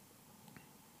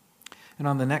 And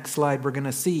on the next slide, we're going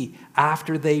to see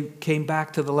after they came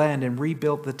back to the land and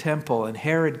rebuilt the temple, and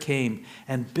Herod came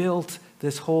and built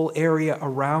this whole area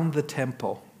around the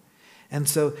temple. And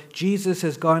so Jesus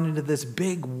has gone into this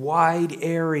big, wide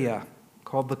area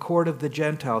called the Court of the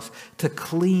Gentiles to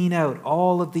clean out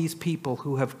all of these people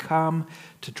who have come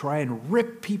to try and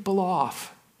rip people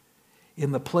off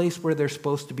in the place where they're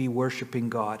supposed to be worshiping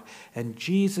God. And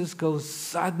Jesus goes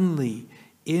suddenly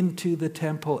into the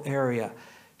temple area,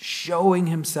 showing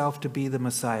himself to be the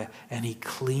Messiah, and he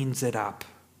cleans it up.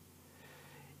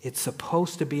 It's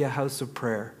supposed to be a house of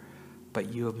prayer,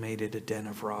 but you have made it a den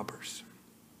of robbers.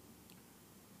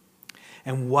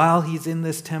 And while he's in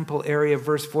this temple area,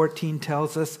 verse 14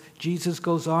 tells us, Jesus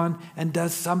goes on and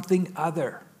does something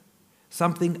other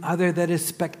that is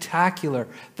spectacular,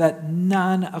 that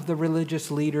none of the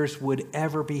religious leaders would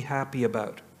ever be happy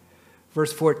about.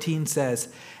 Verse 14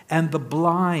 says, "And the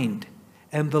blind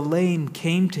and the lame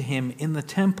came to him in the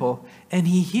temple, and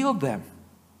he healed them."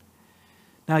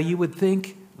 Now you would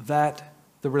think that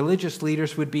the religious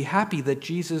leaders would be happy that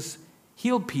Jesus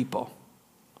healed people.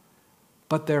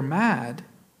 But they're mad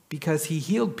because he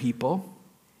healed people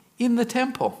in the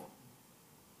temple.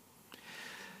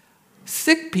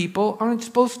 Sick people aren't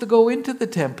supposed to go into the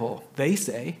temple, they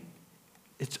say.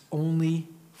 It's only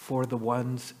for the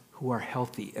ones who are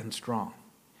healthy and strong.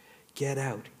 Get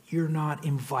out. You're not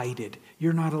invited.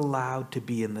 You're not allowed to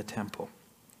be in the temple.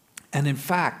 And in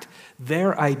fact,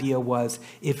 their idea was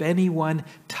if anyone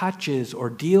touches or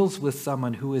deals with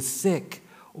someone who is sick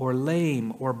or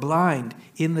lame or blind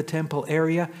in the temple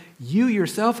area, you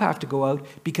yourself have to go out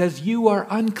because you are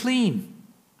unclean.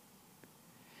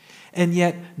 And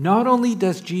yet, not only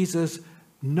does Jesus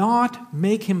not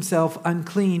make himself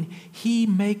unclean, he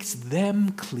makes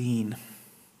them clean.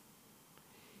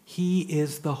 He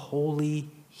is the holy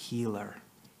healer.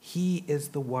 He is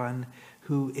the one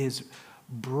who is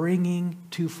bringing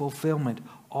to fulfillment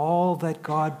all that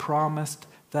God promised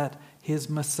that his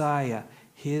Messiah,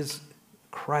 his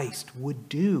Christ, would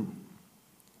do.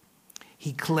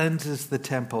 He cleanses the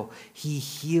temple. He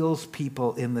heals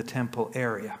people in the temple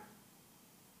area.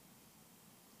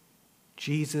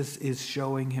 Jesus is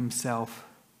showing himself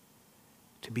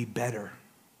to be better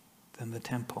than the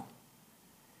temple.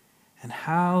 And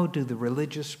how do the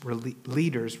religious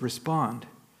leaders respond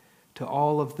to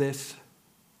all of this,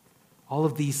 all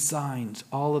of these signs,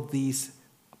 all of these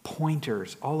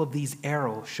pointers, all of these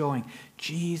arrows showing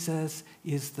Jesus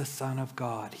is the Son of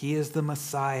God. He is the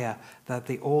Messiah that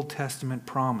the Old Testament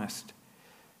promised.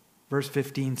 Verse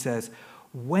 15 says,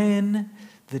 "When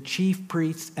the chief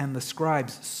priests and the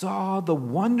scribes saw the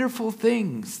wonderful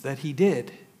things that he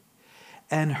did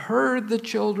and heard the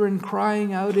children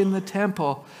crying out in the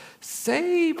temple,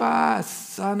 'Save us,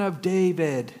 Son of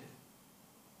David,'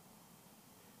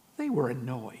 they were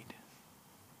annoyed.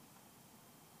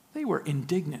 They were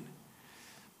indignant.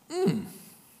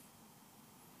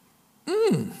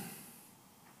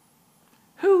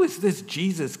 Who is this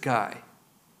Jesus guy?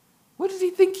 What does he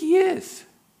think he is?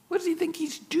 What does he think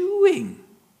he's doing?"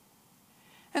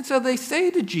 And so they say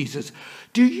to Jesus,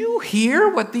 "Do you hear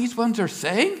what these ones are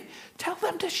saying? Tell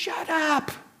them to shut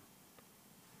up.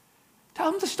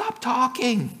 Tell them to stop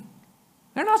talking.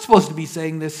 They're not supposed to be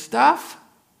saying this stuff.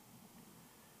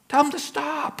 Tell them to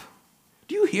stop.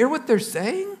 Do you hear what they're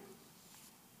saying?"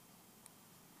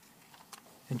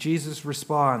 And Jesus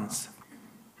responds.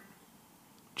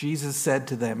 Jesus said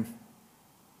to them,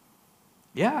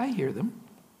 "Yeah, I hear them.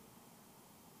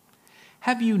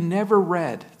 Have you never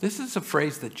read?" This is a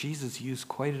phrase that Jesus used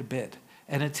quite a bit.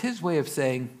 And it's his way of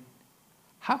saying,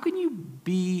 how can you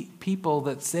be people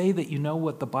that say that you know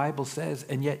what the Bible says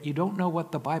and yet you don't know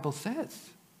what the Bible says?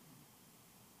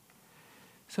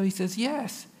 So he says,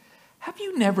 yes. Have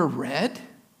you never read?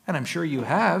 And I'm sure you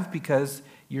have because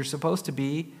you're supposed to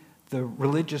be the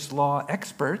religious law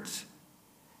experts.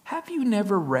 Have you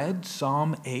never read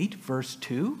Psalm 8, verse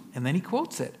 2? And then he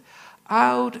quotes it.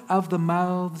 "Out of the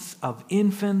mouths of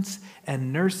infants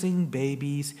and nursing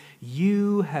babies,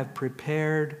 you have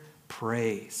prepared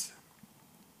praise."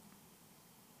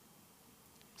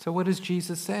 So what does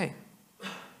Jesus say?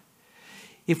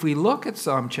 If we look at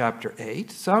Psalm chapter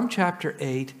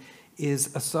 8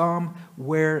 is a psalm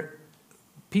where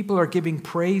people are giving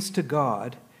praise to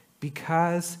God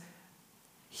because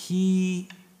he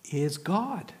is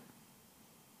God.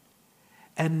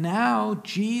 And now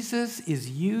Jesus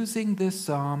is using this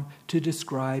psalm to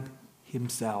describe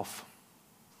himself.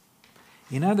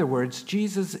 In other words,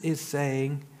 Jesus is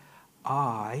saying,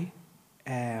 "I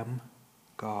am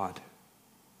God."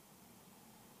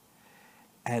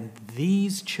 And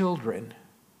these children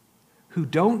who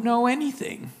don't know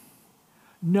anything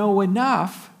know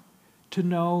enough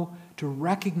to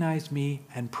recognize me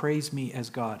and praise me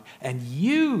as God. And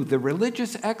you, the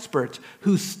religious experts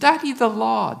who study the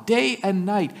law day and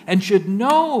night and should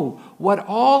know what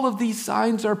all of these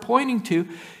signs are pointing to,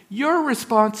 your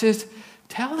response is,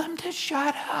 tell them to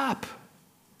shut up.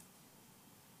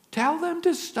 Tell them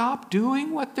to stop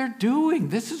doing what they're doing.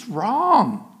 This is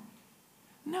wrong.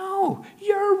 No,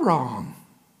 you're wrong.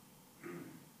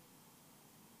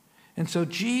 And so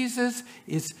Jesus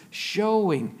is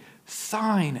showing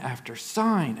sign after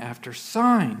sign after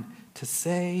sign to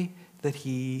say that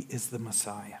he is the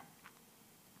Messiah.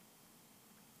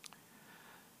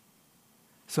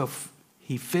 So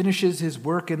he finishes his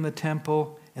work in the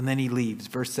temple, and then he leaves.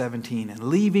 Verse 17, and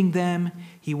leaving them,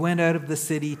 he went out of the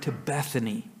city to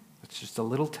Bethany. It's just a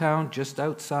little town just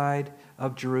outside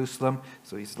of Jerusalem.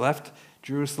 So he's left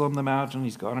Jerusalem, the mountain.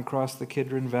 He's gone across the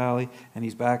Kidron Valley, and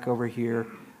he's back over here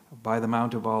by the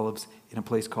Mount of Olives in a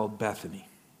place called Bethany.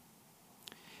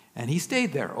 And he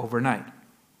stayed there overnight.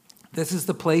 This is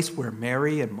the place where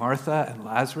Mary and Martha and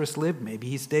Lazarus lived. Maybe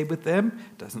he stayed with them.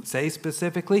 Doesn't say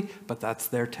specifically, but that's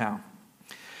their town.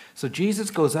 So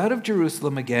Jesus goes out of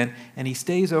Jerusalem again, and he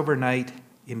stays overnight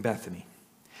in Bethany.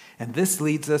 And this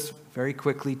leads us very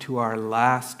quickly to our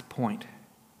last point.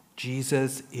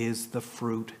 Jesus is the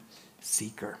fruit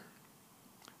seeker.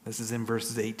 This is in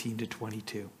verses 18 to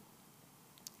 22.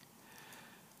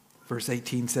 Verse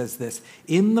 18 says this,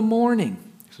 in the morning,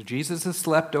 so Jesus has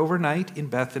slept overnight in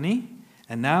Bethany,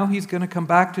 and now he's going to come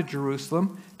back to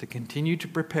Jerusalem to continue to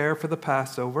prepare for the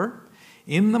Passover.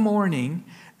 In the morning,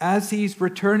 as he's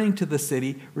returning to the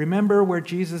city, remember where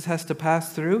Jesus has to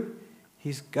pass through?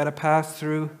 He's got to pass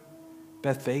through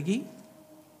Bethphage.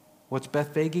 What's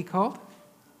Bethphage called?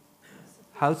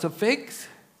 House of Figs.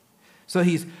 So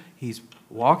he's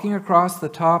walking across the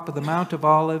top of the Mount of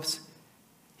Olives.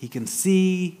 He can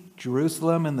see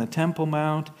Jerusalem and the Temple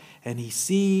Mount, and he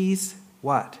sees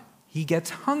what? He gets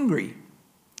hungry.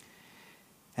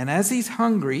 And as he's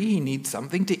hungry, he needs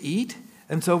something to eat.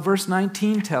 And so verse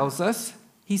 19 tells us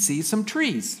he sees some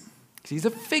trees. He sees a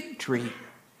fig tree.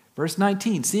 Verse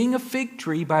 19, seeing a fig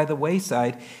tree by the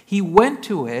wayside, he went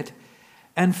to it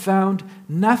and found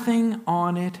nothing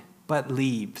on it but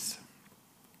leaves.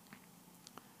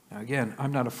 Now again,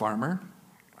 I'm not a farmer.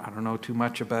 I don't know too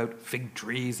much about fig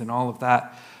trees and all of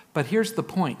that. But here's the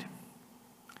point.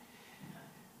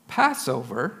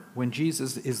 Passover, when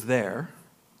Jesus is there,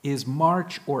 is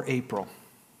March or April.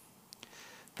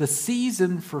 The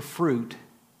season for fruit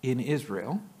in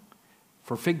Israel,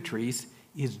 for fig trees,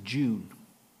 is June,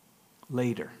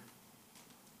 later.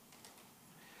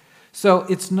 So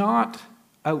it's not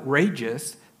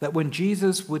outrageous that when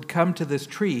Jesus would come to this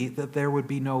tree, that there would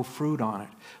be no fruit on it.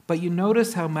 But you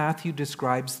notice how Matthew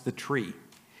describes the tree.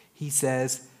 He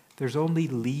says there's only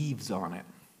leaves on it.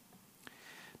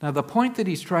 Now, the point that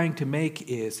he's trying to make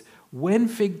is when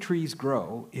fig trees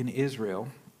grow in Israel,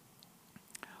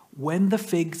 when the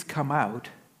figs come out,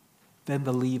 then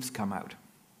the leaves come out.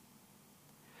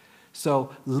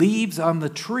 So leaves on the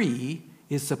tree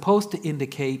is supposed to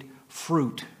indicate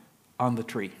fruit on the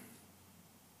tree.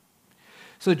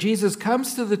 So Jesus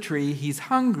comes to the tree, he's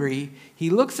hungry, he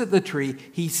looks at the tree,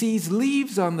 he sees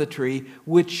leaves on the tree,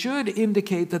 which should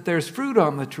indicate that there's fruit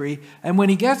on the tree, and when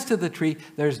he gets to the tree,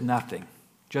 there's nothing,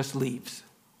 just leaves,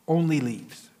 only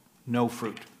leaves, no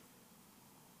fruit.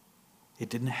 It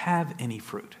didn't have any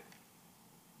fruit.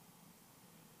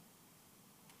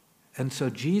 And so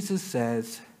Jesus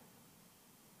says,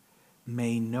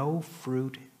 may no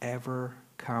fruit ever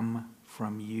come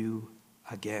from you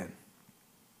again.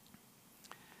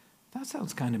 That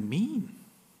sounds kind of mean.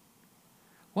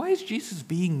 Why is Jesus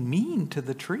being mean to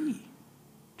the tree?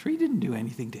 The tree didn't do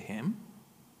anything to him.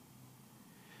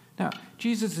 Now,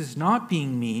 Jesus is not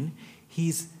being mean.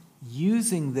 He's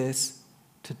using this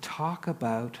to talk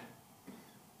about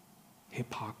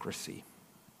hypocrisy.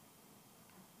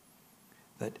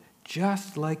 That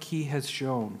just like he has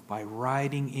shown by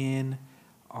riding in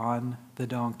on the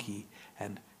donkey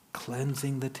and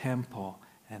cleansing the temple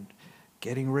and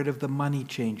getting rid of the money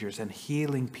changers and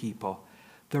healing people,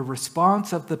 the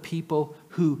response of the people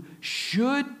who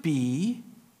should be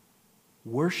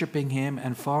worshiping him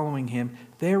and following him,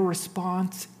 their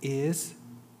response is,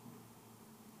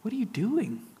 what are you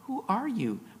doing? Who are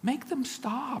you? Make them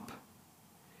stop.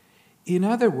 In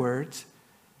other words,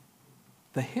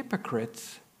 the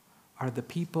hypocrites are the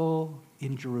people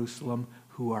in Jerusalem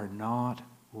who are not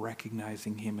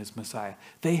recognizing him as Messiah.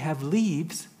 They have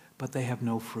leaves, but they have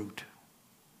no fruit.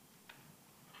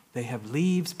 They have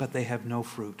leaves, but they have no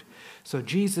fruit. So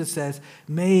Jesus says,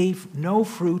 may no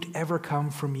fruit ever come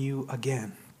from you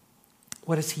again.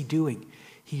 What is he doing?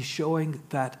 He's showing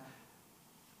that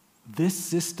this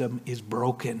system is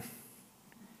broken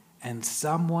and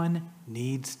someone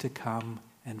needs to come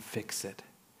and fix it.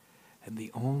 And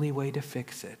the only way to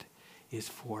fix it is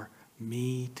for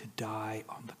me to die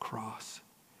on the cross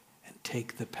and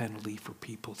take the penalty for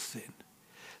people's sin.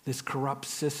 This corrupt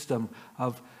system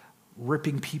of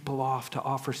ripping people off to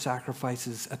offer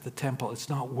sacrifices at the temple, it's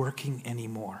not working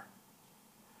anymore.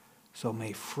 So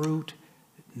may fruit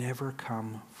never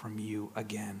come from you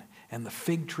again. And the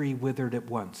fig tree withered at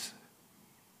once.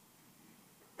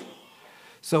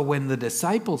 So when the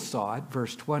disciples saw it,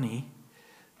 verse 20,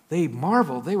 they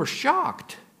marveled, they were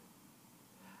shocked.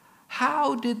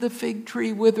 how did the fig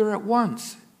tree wither at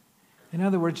once? In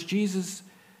other words, Jesus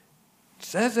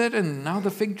says it, and now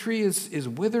the fig tree is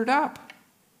withered up.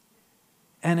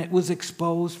 And it was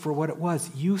exposed for what it was,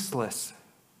 useless.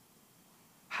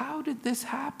 How did this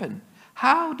happen?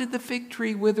 How did the fig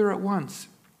tree wither at once?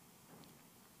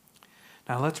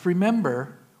 Now let's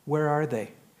remember, where are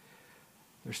they?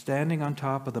 They're standing on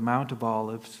top of the Mount of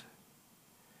Olives,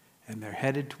 and they're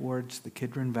headed towards the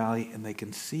Kidron Valley, and they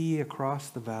can see across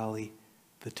the valley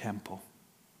the temple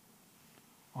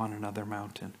on another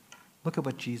mountain. Look at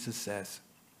what Jesus says.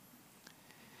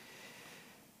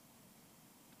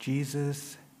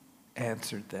 Jesus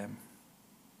answered them,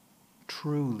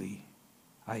 "Truly,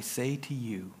 I say to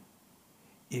you,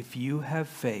 if you have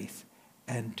faith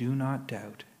and do not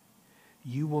doubt,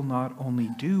 you will not only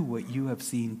do what you have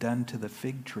seen done to the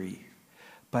fig tree,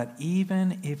 but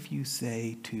even if you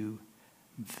say to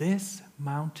this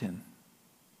mountain,"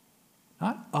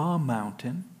 not a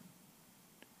mountain,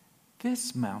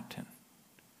 this mountain.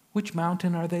 Which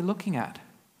mountain are they looking at?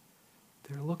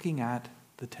 They're looking at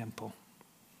the temple.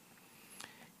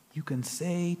 You can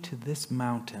say to this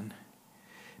mountain,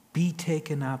 "Be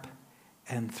taken up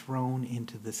and thrown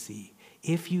into the sea."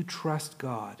 If you trust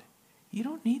God, you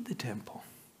don't need the temple.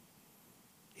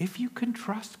 If you can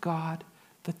trust God,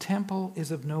 the temple is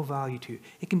of no value to you.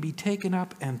 It can be taken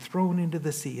up and thrown into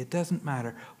the sea. It doesn't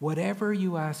matter. Whatever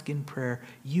you ask in prayer,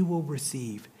 you will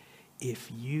receive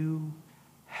if you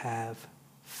have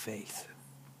faith.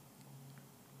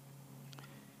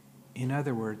 In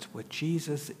other words, what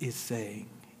Jesus is saying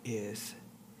is,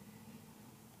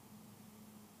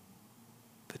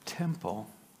 the temple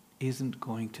isn't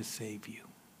going to save you,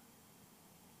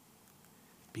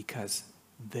 because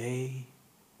they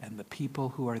and the people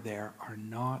who are there are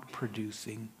not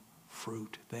producing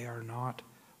fruit. They are not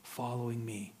following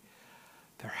me.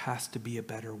 There has to be a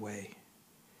better way.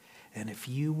 And if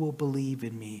you will believe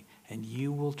in me and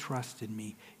you will trust in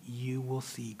me, you will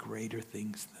see greater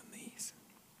things than these.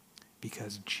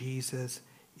 Because Jesus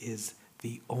is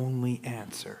the only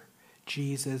answer.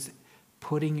 Jesus,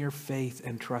 putting your faith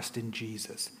and trust in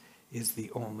Jesus, is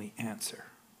the only answer.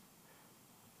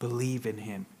 Believe in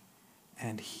him,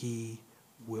 and he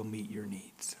will meet your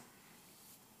needs.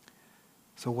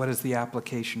 So what is the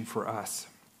application for us?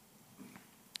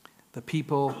 The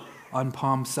people on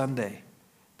Palm Sunday,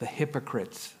 the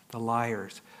hypocrites, the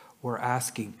liars, were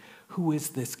asking, who is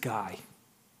this guy?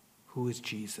 Who is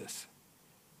Jesus?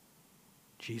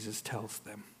 Jesus tells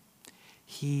them,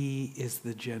 he is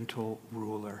the gentle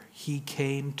ruler. He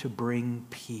came to bring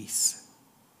peace.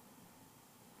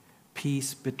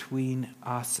 Peace between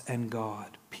us and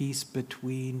God. Peace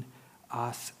between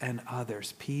us and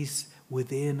others. Peace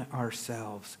within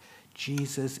ourselves.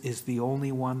 Jesus is the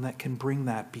only one that can bring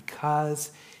that,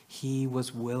 because he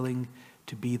was willing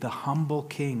to be the humble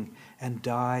king and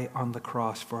die on the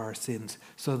cross for our sins,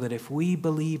 so that if we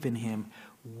believe in him,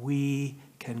 we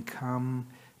can come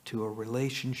to a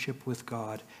relationship with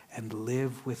God and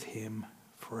live with him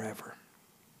forever.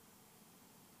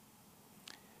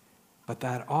 But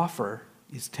that offer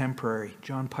is temporary.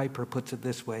 John Piper puts it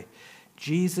this way: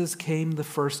 Jesus came the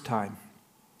first time,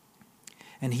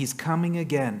 and he's coming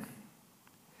again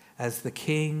as the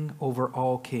king over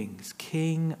all kings,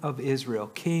 king of Israel,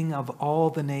 king of all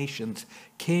the nations,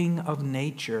 king of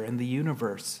nature and the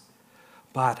universe.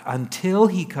 But until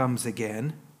he comes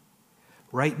again,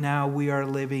 right now we are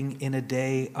living in a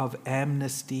day of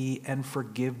amnesty and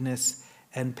forgiveness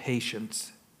and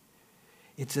patience.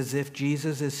 It's as if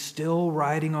Jesus is still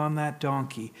riding on that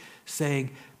donkey,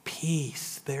 saying,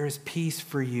 peace, there is peace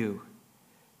for you.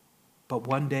 But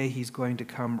one day he's going to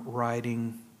come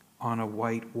riding on a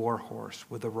white war horse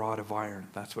with a rod of iron.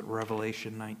 That's what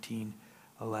Revelation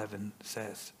 19:11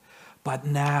 says. But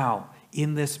now,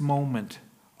 in this moment,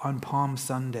 on Palm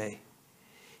Sunday,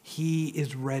 he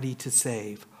is ready to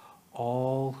save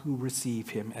all who receive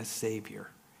him as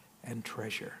Savior and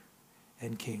treasure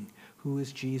and King. Who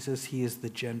is Jesus? He is the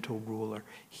gentle ruler.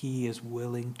 He is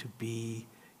willing to be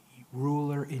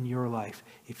ruler in your life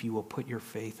if you will put your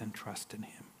faith and trust in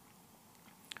him.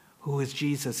 Who is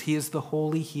Jesus? He is the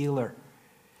holy healer.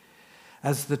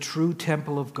 As the true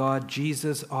temple of God,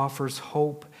 Jesus offers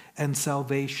hope and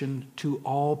salvation to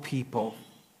all people.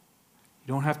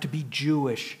 You don't have to be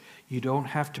Jewish. You don't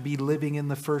have to be living in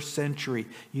the first century.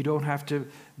 You don't have to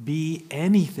be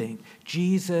anything.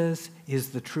 Jesus is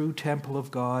the true temple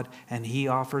of God, and he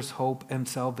offers hope and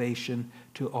salvation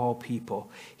to all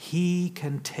people. He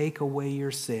can take away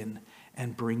your sin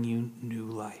and bring you new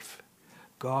life.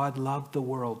 God loved the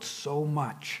world so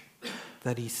much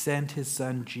that he sent his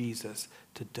son Jesus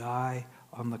to die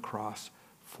on the cross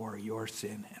for your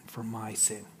sin and for my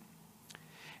sin.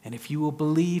 And if you will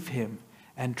believe him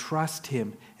and trust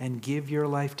him and give your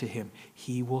life to him,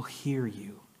 he will hear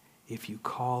you if you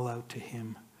call out to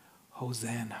him,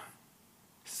 Hosanna,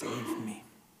 save me,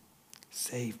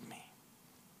 save me.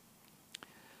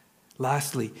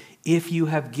 Lastly, if you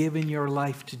have given your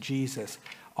life to Jesus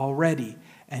already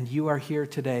and you are here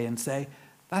today and say,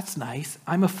 that's nice,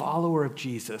 I'm a follower of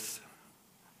Jesus.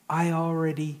 I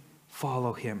already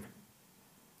follow him.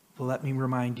 Well, let me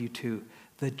remind you too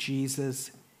that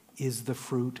Jesus is the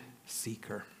fruit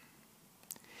seeker.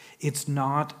 It's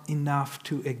not enough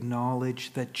to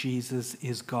acknowledge that Jesus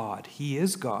is God. He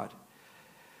is God.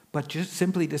 But just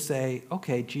simply to say,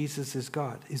 okay, Jesus is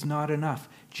God, is not enough.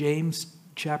 James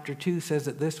chapter 2 says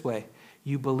it this way.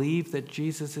 You believe that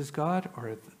Jesus is God,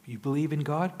 or you believe in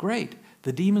God? Great.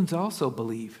 The demons also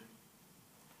believe.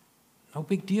 No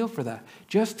big deal for that.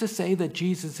 Just to say that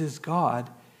Jesus is God,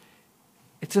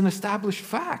 it's an established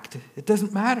fact. It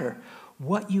doesn't matter.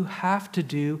 What you have to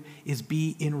do is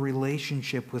be in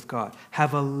relationship with God.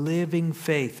 Have a living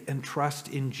faith and trust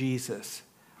in Jesus.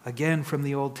 Again, from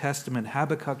the Old Testament,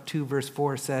 Habakkuk 2 verse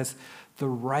 4 says, the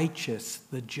righteous,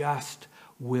 the just,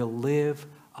 will live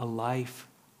a life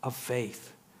of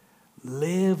faith.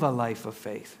 Live a life of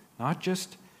faith. Not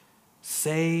just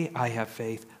say, I have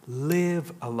faith.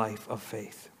 Live a life of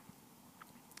faith.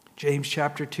 James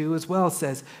chapter 2 as well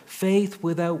says, faith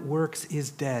without works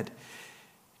is dead.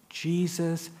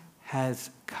 Jesus has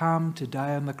come to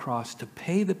die on the cross to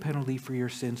pay the penalty for your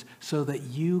sins so that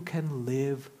you can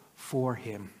live for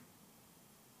him.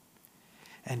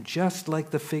 And just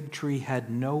like the fig tree had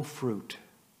no fruit,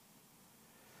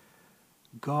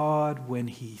 God, when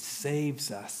he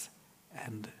saves us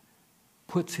and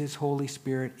puts his Holy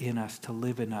Spirit in us to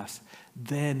live in us,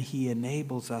 then he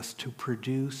enables us to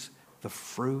produce the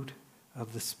fruit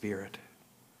of the Spirit.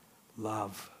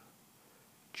 Love,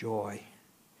 joy,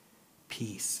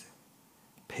 peace,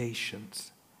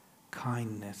 patience,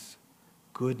 kindness,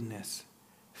 goodness,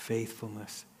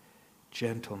 faithfulness,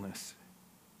 gentleness,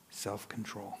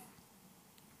 self-control.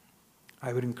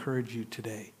 I would encourage you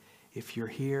today, if you're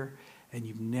here and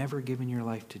you've never given your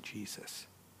life to Jesus,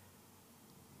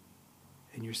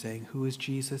 and you're saying, who is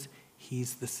Jesus?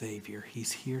 He's the Savior.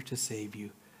 He's here to save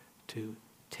you, to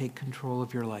take control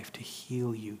of your life, to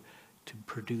heal you, to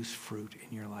produce fruit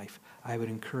in your life. I would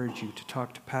encourage you to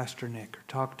talk to Pastor Nick or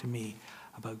talk to me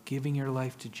about giving your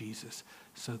life to Jesus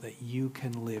so that you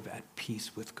can live at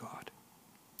peace with God.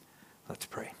 Let's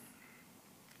pray.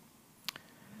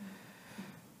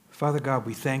 Father God,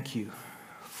 we thank you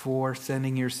for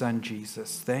sending your son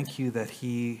Jesus. Thank you that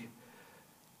he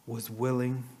was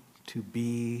willing to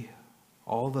be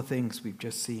all the things we've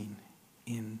just seen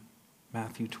in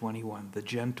Matthew 21, the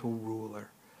gentle ruler,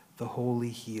 the holy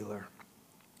healer,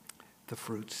 the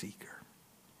fruit seeker.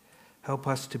 Help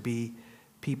us to be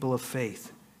people of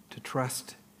faith, to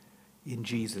trust in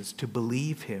Jesus, to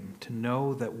believe him, to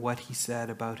know that what he said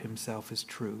about himself is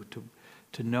true,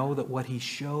 to know that what he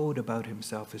showed about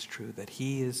himself is true, that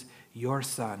he is your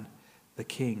Son, the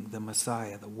King, the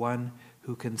Messiah, the one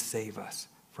who can save us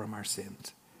from our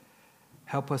sins.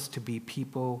 Help us to be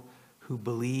people who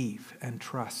believe and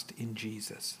trust in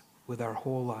Jesus with our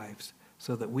whole lives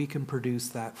so that we can produce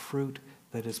that fruit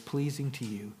that is pleasing to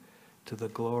you, to the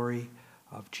glory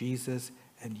of Jesus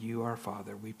and you, our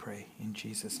Father, we pray in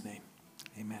Jesus' name.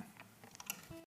 Amen.